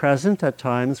be present at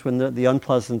times when the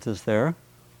unpleasant is there,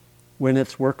 when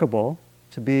it's workable,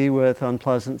 to be with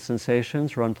unpleasant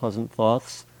sensations or unpleasant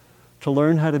thoughts, to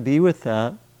learn how to be with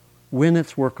that when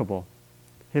it's workable.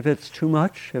 If it's too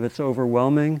much, if it's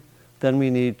overwhelming, then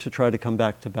we need to try to come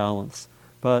back to balance.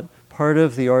 But part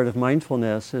of the art of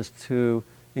mindfulness is to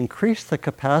increase the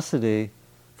capacity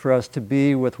for us to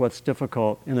be with what's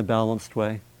difficult in a balanced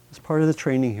way. It's part of the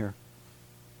training here.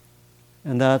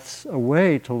 And that's a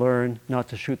way to learn not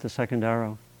to shoot the second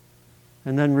arrow.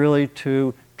 And then really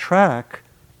to track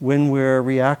when we're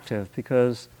reactive,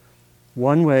 because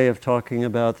one way of talking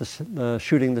about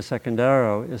shooting the second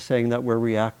arrow is saying that we're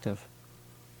reactive.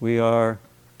 We are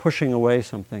pushing away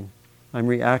something. I'm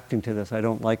reacting to this. I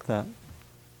don't like that.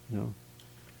 You know.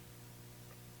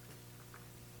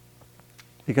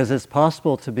 Because it's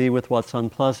possible to be with what's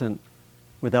unpleasant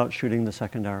without shooting the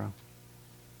second arrow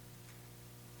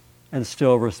and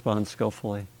still respond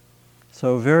skillfully.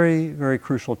 So very, very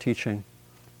crucial teaching.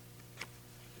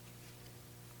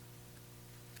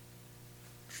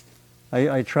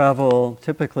 I travel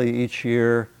typically each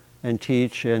year and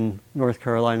teach in North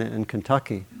Carolina and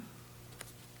Kentucky.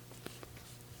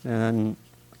 And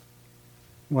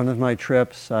one of my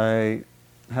trips, I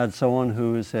had someone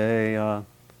who's a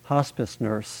hospice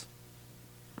nurse.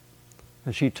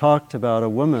 And she talked about a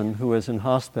woman who was in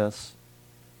hospice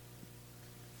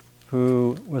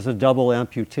who was a double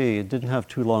amputee and didn't have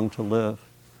too long to live.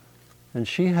 And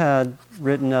she had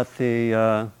written at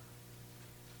the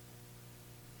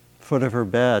foot of her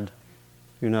bed,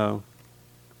 you know,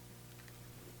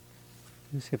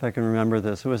 let me see if I can remember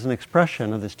this. It was an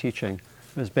expression of this teaching.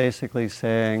 It was basically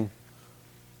saying,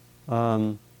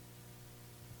 I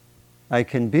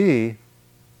can be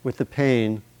with the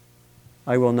pain,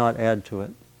 I will not add to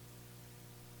it.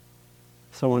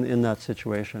 Someone in that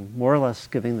situation, more or less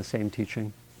giving the same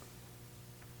teaching.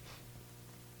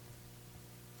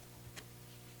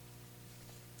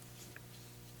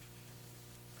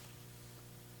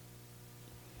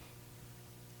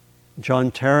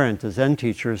 John Tarrant, a Zen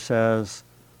teacher, says,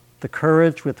 the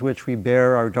courage with which we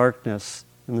bear our darkness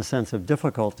in the sense of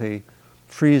difficulty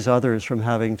frees others from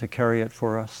having to carry it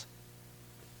for us.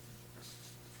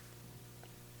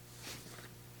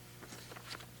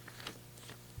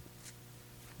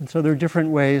 And so there are different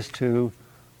ways to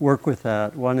work with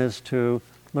that. One is to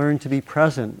learn to be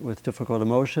present with difficult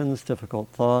emotions, difficult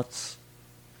thoughts.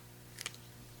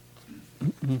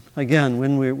 Again,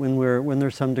 when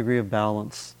there's some degree of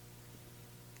balance.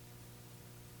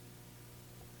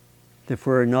 If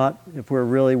we're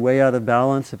really way out of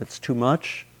balance, if it's too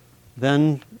much,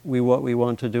 then what we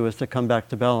want to do is to come back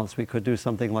to balance. We could do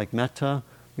something like metta.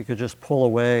 We could just pull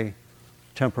away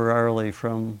temporarily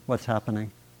from what's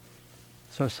happening.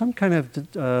 So some kind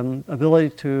of ability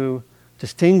to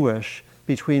distinguish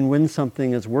between when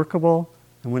something is workable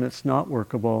and when it's not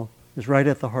workable is right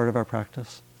at the heart of our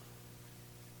practice.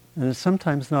 And it's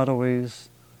sometimes not always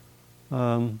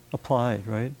applied,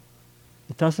 right?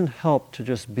 It doesn't help to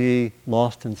just be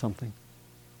lost in something.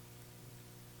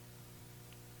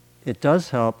 It does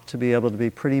help to be able to be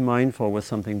pretty mindful with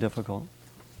something difficult.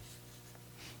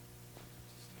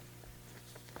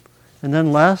 And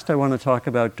then last, I want to talk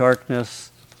about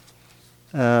darkness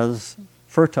as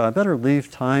fertile. I better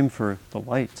leave time for the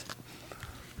light.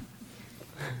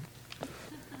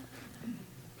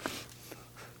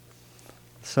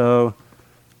 So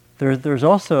there's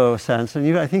also a sense,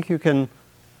 and I think you can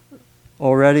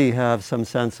already have some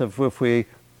sense of if we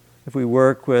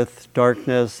work with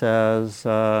darkness as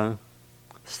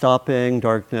stopping,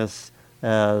 darkness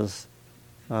as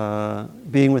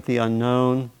being with the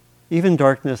unknown, even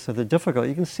darkness of the difficult.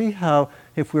 You can see how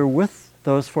if we're with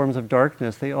those forms of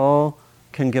darkness, they all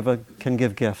can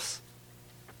give gifts.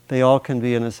 They all can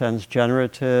be, in a sense,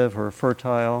 generative or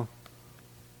fertile.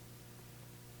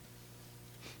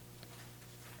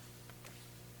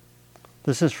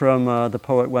 This is from the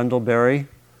poet Wendell Berry.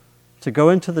 To go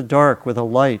into the dark with a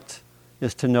light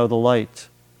is to know the light.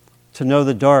 To know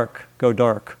the dark, go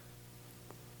dark.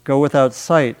 Go without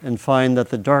sight and find that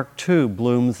the dark too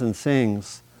blooms and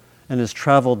sings and is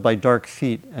traveled by dark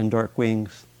feet and dark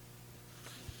wings.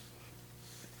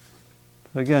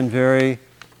 Again, very,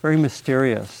 very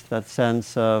mysterious, that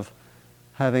sense of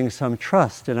having some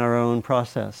trust in our own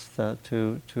process, that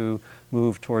to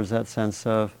move towards that sense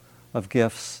of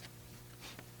gifts.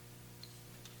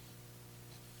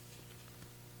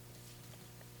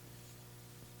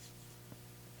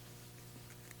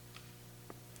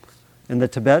 In the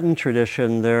Tibetan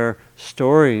tradition, there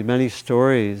are many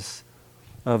stories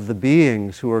of the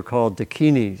beings who are called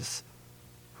dakinis,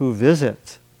 who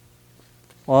visit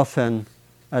often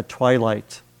at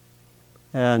twilight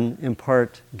and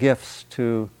impart gifts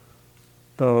to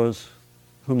those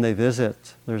whom they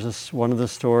visit. One of the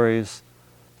stories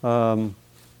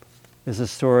is a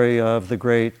story of the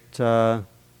great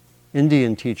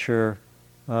Indian teacher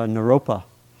Naropa.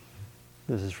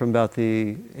 This is from about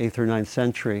the 8th or 9th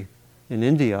century in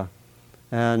India.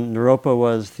 And Naropa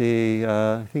was the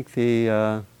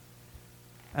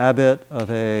abbot of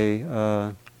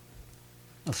a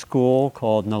school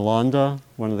called Nalanda,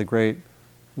 one of the great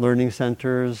learning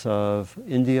centers of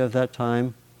India of that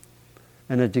time.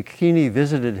 And a Dakini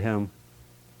visited him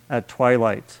at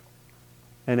twilight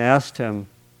and asked him,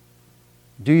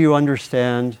 "Do you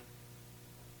understand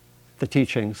the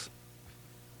teachings?"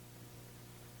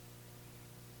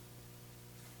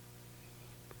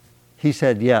 He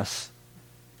said yes.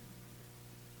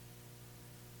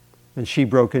 And she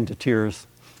broke into tears.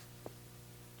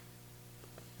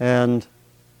 And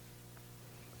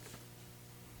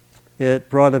it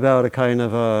brought about a kind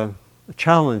of a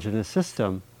challenge in his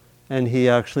system. And he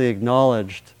actually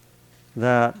acknowledged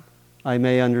that I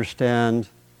may understand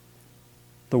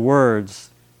the words,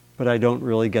 but I don't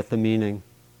really get the meaning.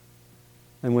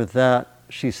 And with that,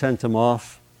 she sent him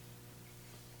off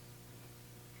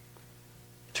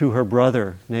to her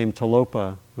brother named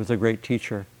Talopa, who was a great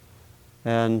teacher.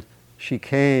 And she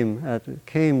came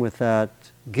with that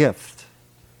gift,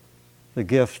 the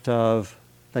gift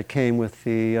that came with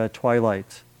the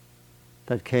twilight,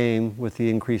 that came with the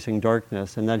increasing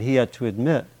darkness, and that he had to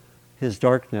admit his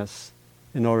darkness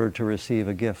in order to receive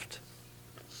a gift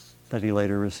that he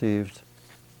later received.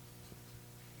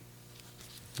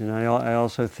 And I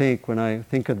also think, when I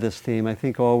think of this theme, I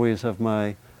think always of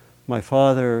my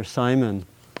father, Simon,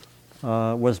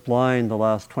 was blind the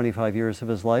last 25 years of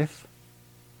his life.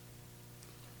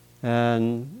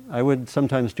 And I would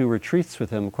sometimes do retreats with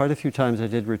him. Quite a few times I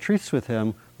did retreats with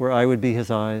him where I would be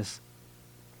his eyes.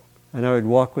 And I would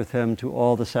walk with him to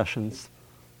all the sessions,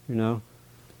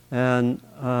 And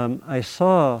I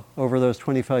saw over those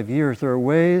 25 years, there are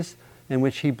ways in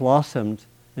which he blossomed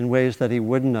in ways that he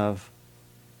wouldn't have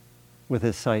with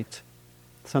his sight.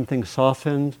 Something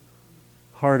softened,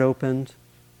 heart opened.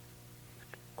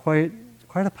 Quite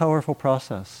a powerful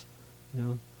process,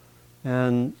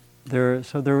 And there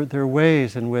are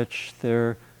ways in which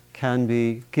there can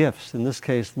be gifts. In this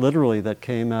case, literally, that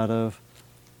came out of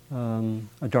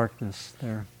a darkness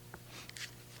there.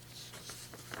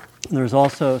 There's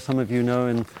also, some of you know,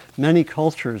 in many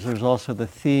cultures, there's also the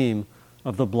theme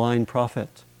of the blind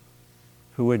prophet,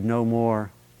 who would know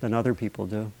more than other people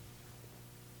do.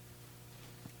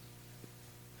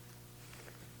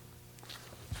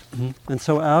 And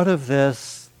so out of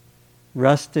this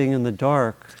resting in the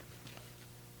dark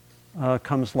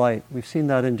comes light. We've seen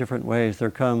that in different ways.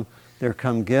 There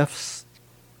come gifts,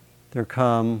 there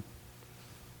come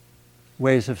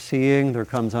ways of seeing, there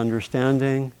comes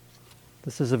understanding.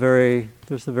 There's a very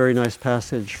nice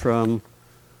passage from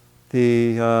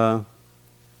the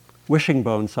wishing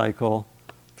bone cycle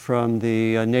from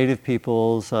the native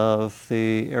peoples of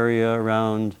the area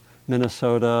around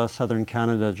Minnesota, southern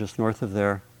Canada, just north of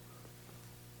there.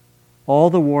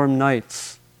 All the warm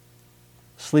nights,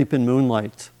 sleep in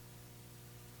moonlight.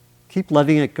 Keep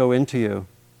letting it go into you.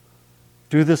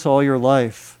 Do this all your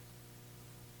life.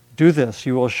 Do this,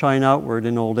 you will shine outward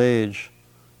in old age.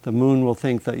 The moon will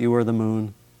think that you are the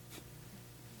moon.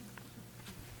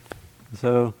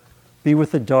 So be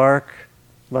with the dark,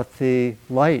 let the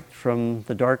light from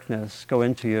the darkness go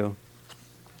into you,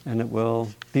 and it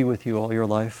will be with you all your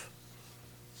life.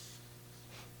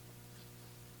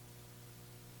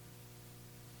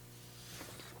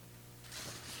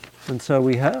 And so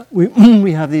we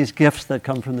have these gifts that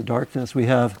come from the darkness. We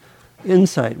have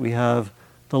insight, we have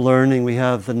the learning, we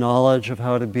have the knowledge of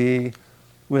how to be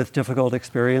with difficult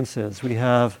experiences. We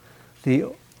have the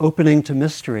opening to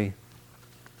mystery.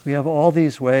 We have all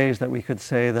these ways that we could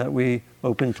say that we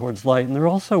open towards light. And there are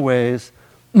also ways,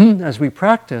 as we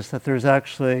practice, that there's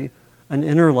actually an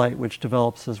inner light which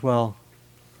develops as well.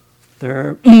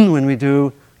 When we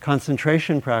do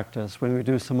concentration practice, when we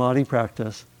do samadhi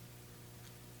practice,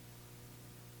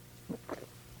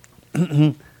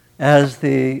 as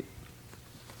the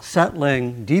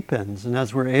settling deepens and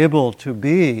as we're able to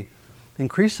be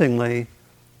increasingly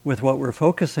with what we're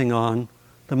focusing on,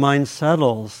 the mind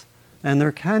settles and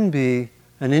there can be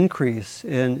an increase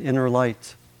in inner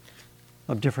light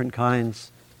of different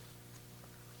kinds.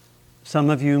 Some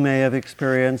of you may have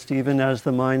experienced, even as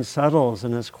the mind settles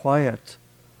and is quiet,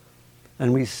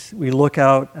 and we look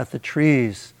out at the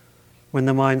trees, when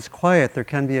the mind's quiet, there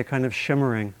can be a kind of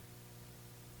shimmering.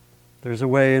 There's a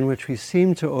way in which we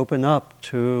seem to open up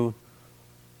to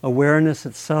awareness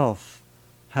itself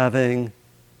having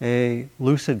a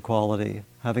lucid quality,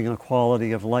 having a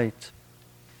quality of light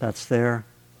that's there.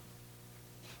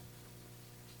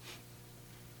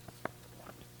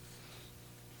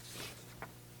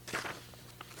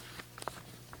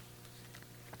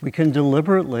 We can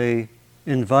deliberately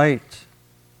invite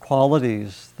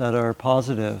qualities that are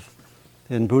positive.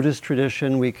 In Buddhist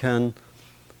tradition, we can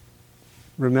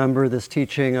remember this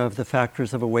teaching of the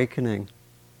factors of awakening,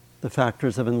 the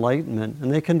factors of enlightenment,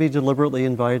 and they can be deliberately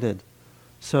invited.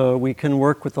 So we can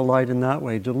work with the light in that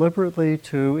way, deliberately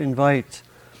to invite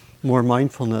more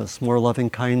mindfulness, more loving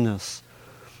kindness,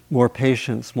 more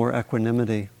patience, more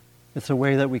equanimity. It's a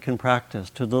way that we can practice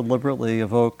to deliberately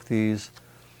evoke these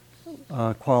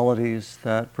qualities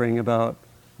that bring about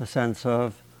a sense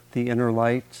of the inner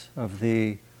light, of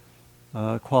the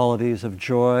qualities of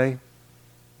joy,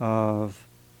 of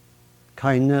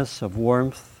kindness, of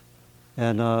warmth,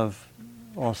 and of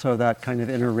also that kind of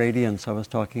inner radiance I was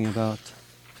talking about.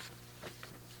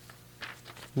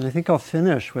 And I think I'll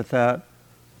finish with that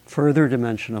further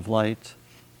dimension of light.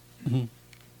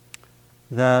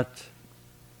 That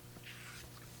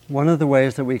one of the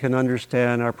ways that we can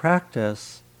understand our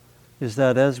practice is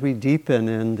that as we deepen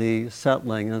in the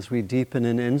settling, as we deepen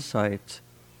in insight,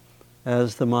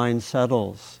 as the mind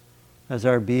settles, as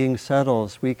our being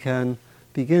settles, we can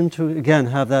begin to, again,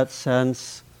 have that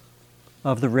sense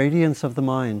of the radiance of the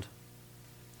mind.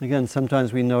 Again,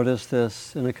 sometimes we notice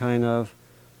this in a kind of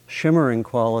shimmering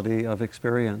quality of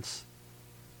experience,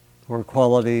 or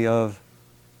quality of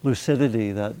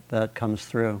lucidity that comes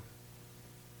through.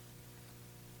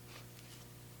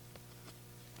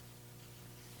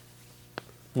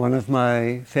 One of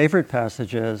my favorite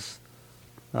passages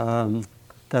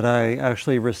that I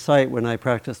actually recite when I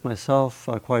practice myself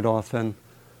quite often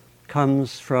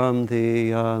comes from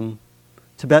the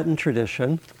Tibetan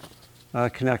tradition,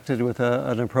 connected with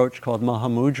an approach called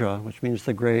Mahamudra, which means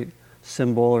the great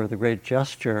symbol or the great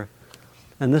gesture.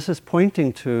 And this is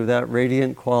pointing to that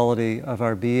radiant quality of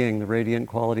our being, the radiant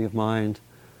quality of mind.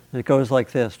 And it goes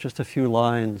like this, just a few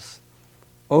lines.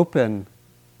 Open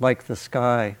like the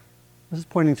sky. This is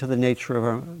pointing to the nature of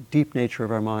our deep nature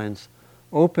of our minds.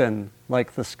 Open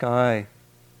like the sky,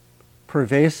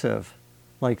 pervasive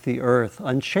like the earth,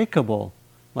 unshakable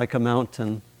like a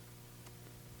mountain,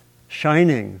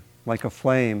 shining like a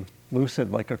flame,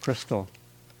 lucid like a crystal.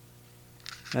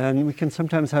 And we can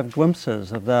sometimes have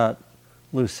glimpses of that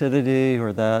lucidity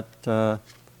or that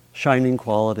shining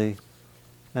quality.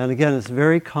 And again, it's a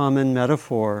very common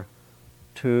metaphor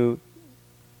to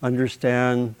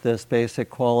understand this basic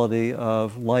quality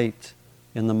of light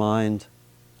in the mind.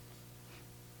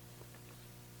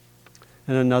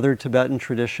 In another Tibetan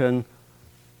tradition,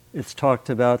 it's talked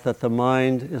about that the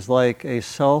mind is like a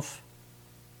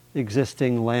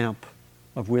self-existing lamp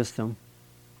of wisdom.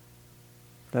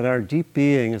 That our deep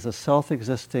being is a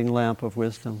self-existing lamp of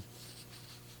wisdom.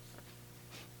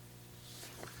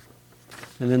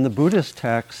 And in the Buddhist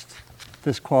text,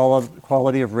 this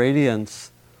quality of radiance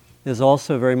is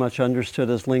also very much understood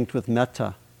as linked with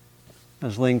metta,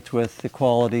 as linked with the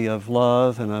quality of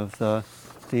love and of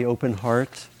the open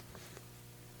heart.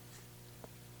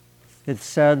 It's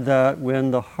said that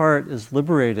when the heart is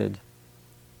liberated,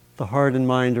 the heart and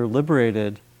mind are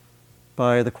liberated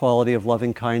by the quality of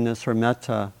loving kindness or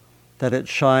metta, that it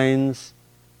shines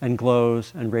and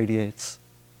glows and radiates,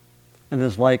 and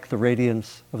is like the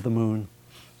radiance of the moon.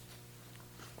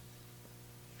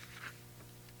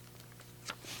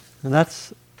 And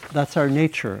that's our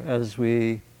nature as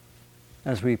we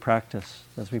practice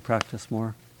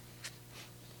more.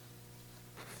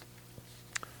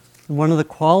 And one of the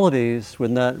qualities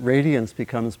when that radiance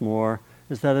becomes more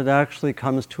is that it actually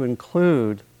comes to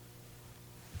include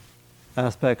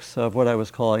aspects of what I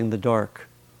was calling the dark.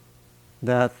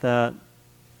 That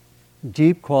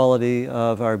deep quality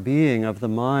of our being, of the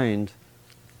mind,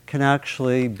 can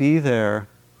actually be there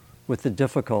with the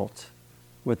difficult,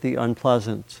 with the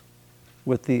unpleasant,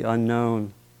 with the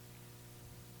unknown,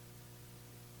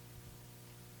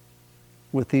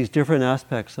 with these different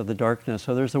aspects of the darkness.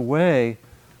 So there's a way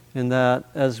in that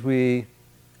as we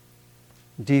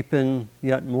deepen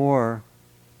yet more,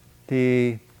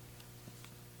 the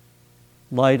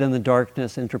light and the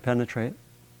darkness interpenetrate.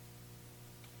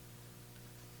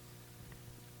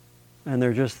 And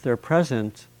they're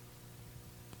present,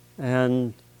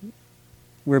 and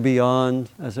we're beyond,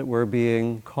 as it were,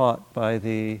 being caught by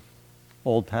the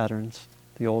old patterns,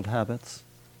 the old habits.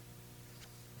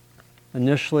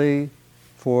 Initially,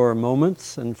 for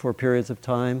moments and for periods of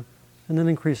time, and then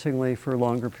increasingly for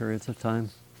longer periods of time.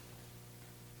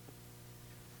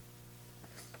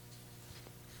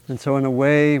 And so in a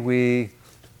way, we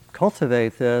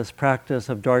cultivate this practice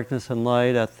of darkness and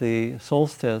light at the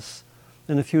solstice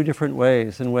in a few different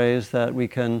ways, in ways that we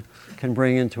can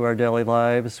bring into our daily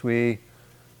lives. We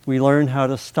learn how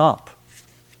to stop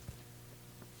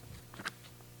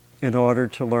in order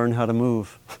to learn how to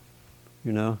move,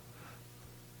 you know.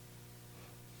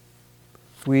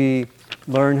 We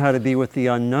learn how to be with the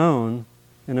unknown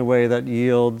in a way that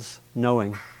yields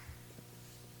knowing.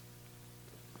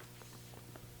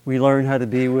 We learn how to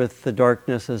be with the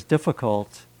darkness as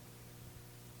difficult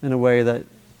in a way that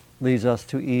leads us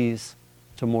to ease,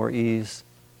 to more ease.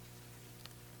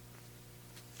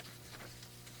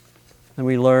 And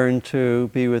we learn to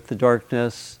be with the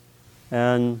darkness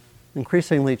and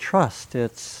increasingly trust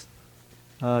its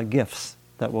gifts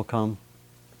that will come.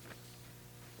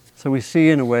 So we see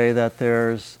in a way that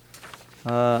there's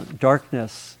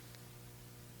darkness,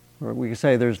 or we could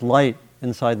say there's light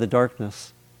inside the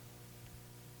darkness.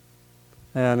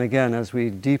 And again, as we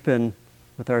deepen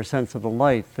with our sense of the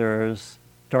light, there's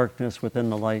darkness within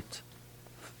the light.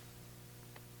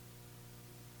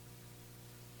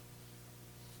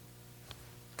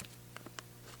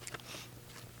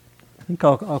 I think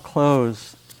I'll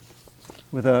close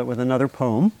with another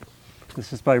poem.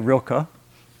 This is by Rilke.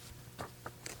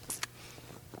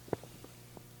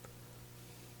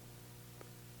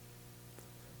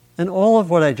 And all of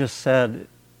what I just said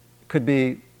could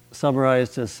be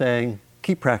summarized as saying,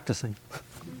 keep practicing.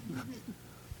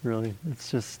 Really,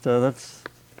 it's just, that's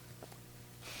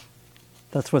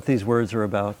what these words are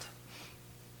about.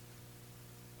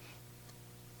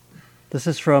 This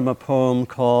is from a poem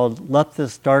called "Let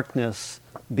This Darkness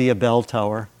Be a Bell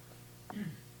Tower."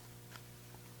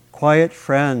 Quiet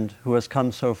friend who has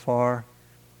come so far,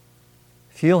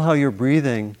 feel how your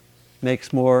breathing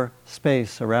makes more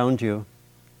space around you.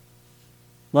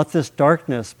 Let this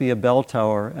darkness be a bell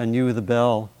tower and you the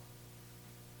bell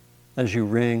as you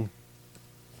ring.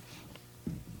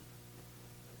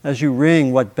 As you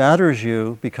ring, what batters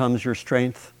you becomes your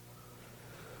strength.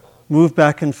 Move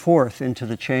back and forth into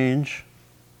the change.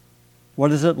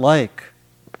 What is it like,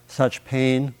 such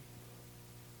pain?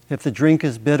 If the drink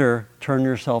is bitter, turn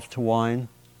yourself to wine.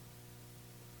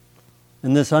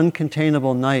 In this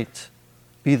uncontainable night,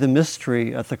 be the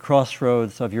mystery at the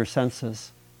crossroads of your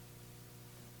senses.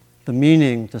 The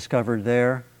meaning discovered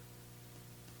there.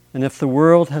 And if the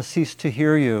world has ceased to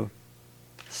hear you,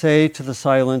 say to the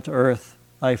silent earth,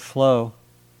 I flow.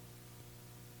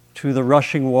 To the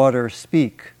rushing water,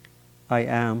 speak, I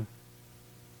am.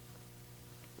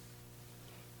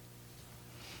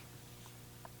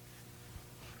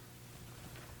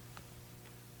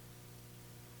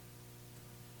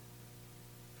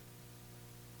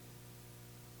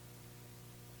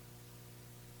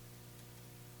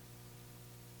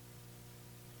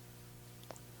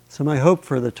 So my hope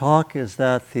for the talk is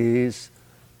that these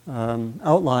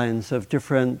outlines of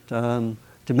different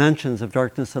dimensions of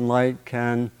darkness and light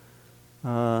can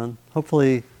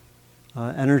hopefully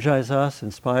energize us,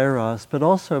 inspire us, but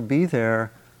also be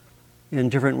there in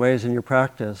different ways in your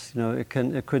practice. You know, it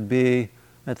could be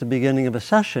at the beginning of a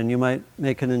session, you might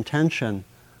make an intention.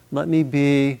 Let me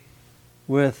be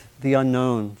with the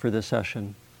unknown for this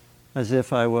session, as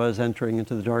if I was entering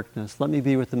into the darkness. Let me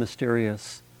be with the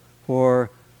mysterious.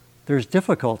 Or there's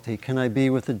difficulty. Can I be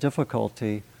with the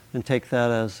difficulty and take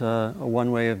that as a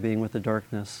one way of being with the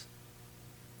darkness,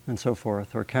 and so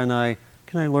forth? Or can I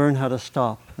learn how to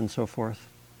stop, and so forth?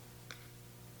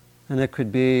 And it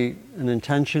could be an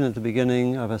intention at the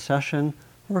beginning of a session,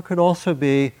 or it could also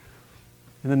be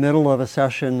in the middle of a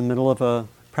session, in the middle of a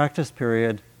practice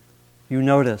period, you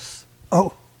notice,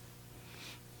 oh,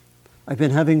 I've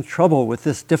been having trouble with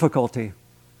this difficulty,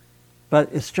 but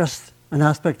it's just an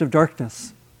aspect of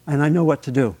darkness, and I know what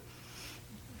to do.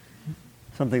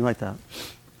 Something like that.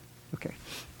 Okay.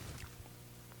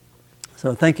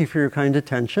 So thank you for your kind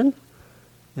attention.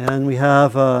 And we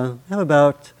have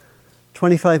about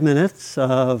 25 minutes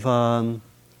of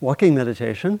walking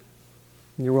meditation.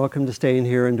 You're welcome to stay in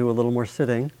here and do a little more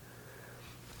sitting.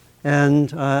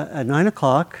 And at 9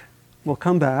 o'clock, we'll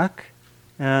come back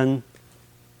and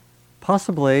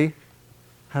possibly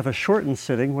have a shortened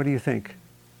sitting. What do you think?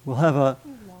 We'll have a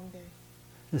long day.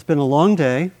 It's been a long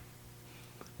day.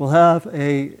 We'll have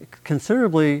a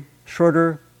considerably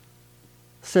shorter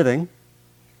sitting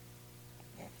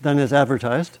than is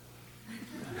advertised.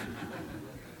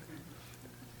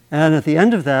 And at the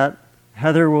end of that,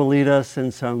 Heather will lead us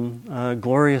in some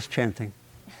glorious chanting.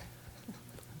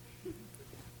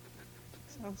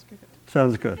 Sounds good.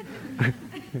 Sounds good.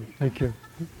 Thank you.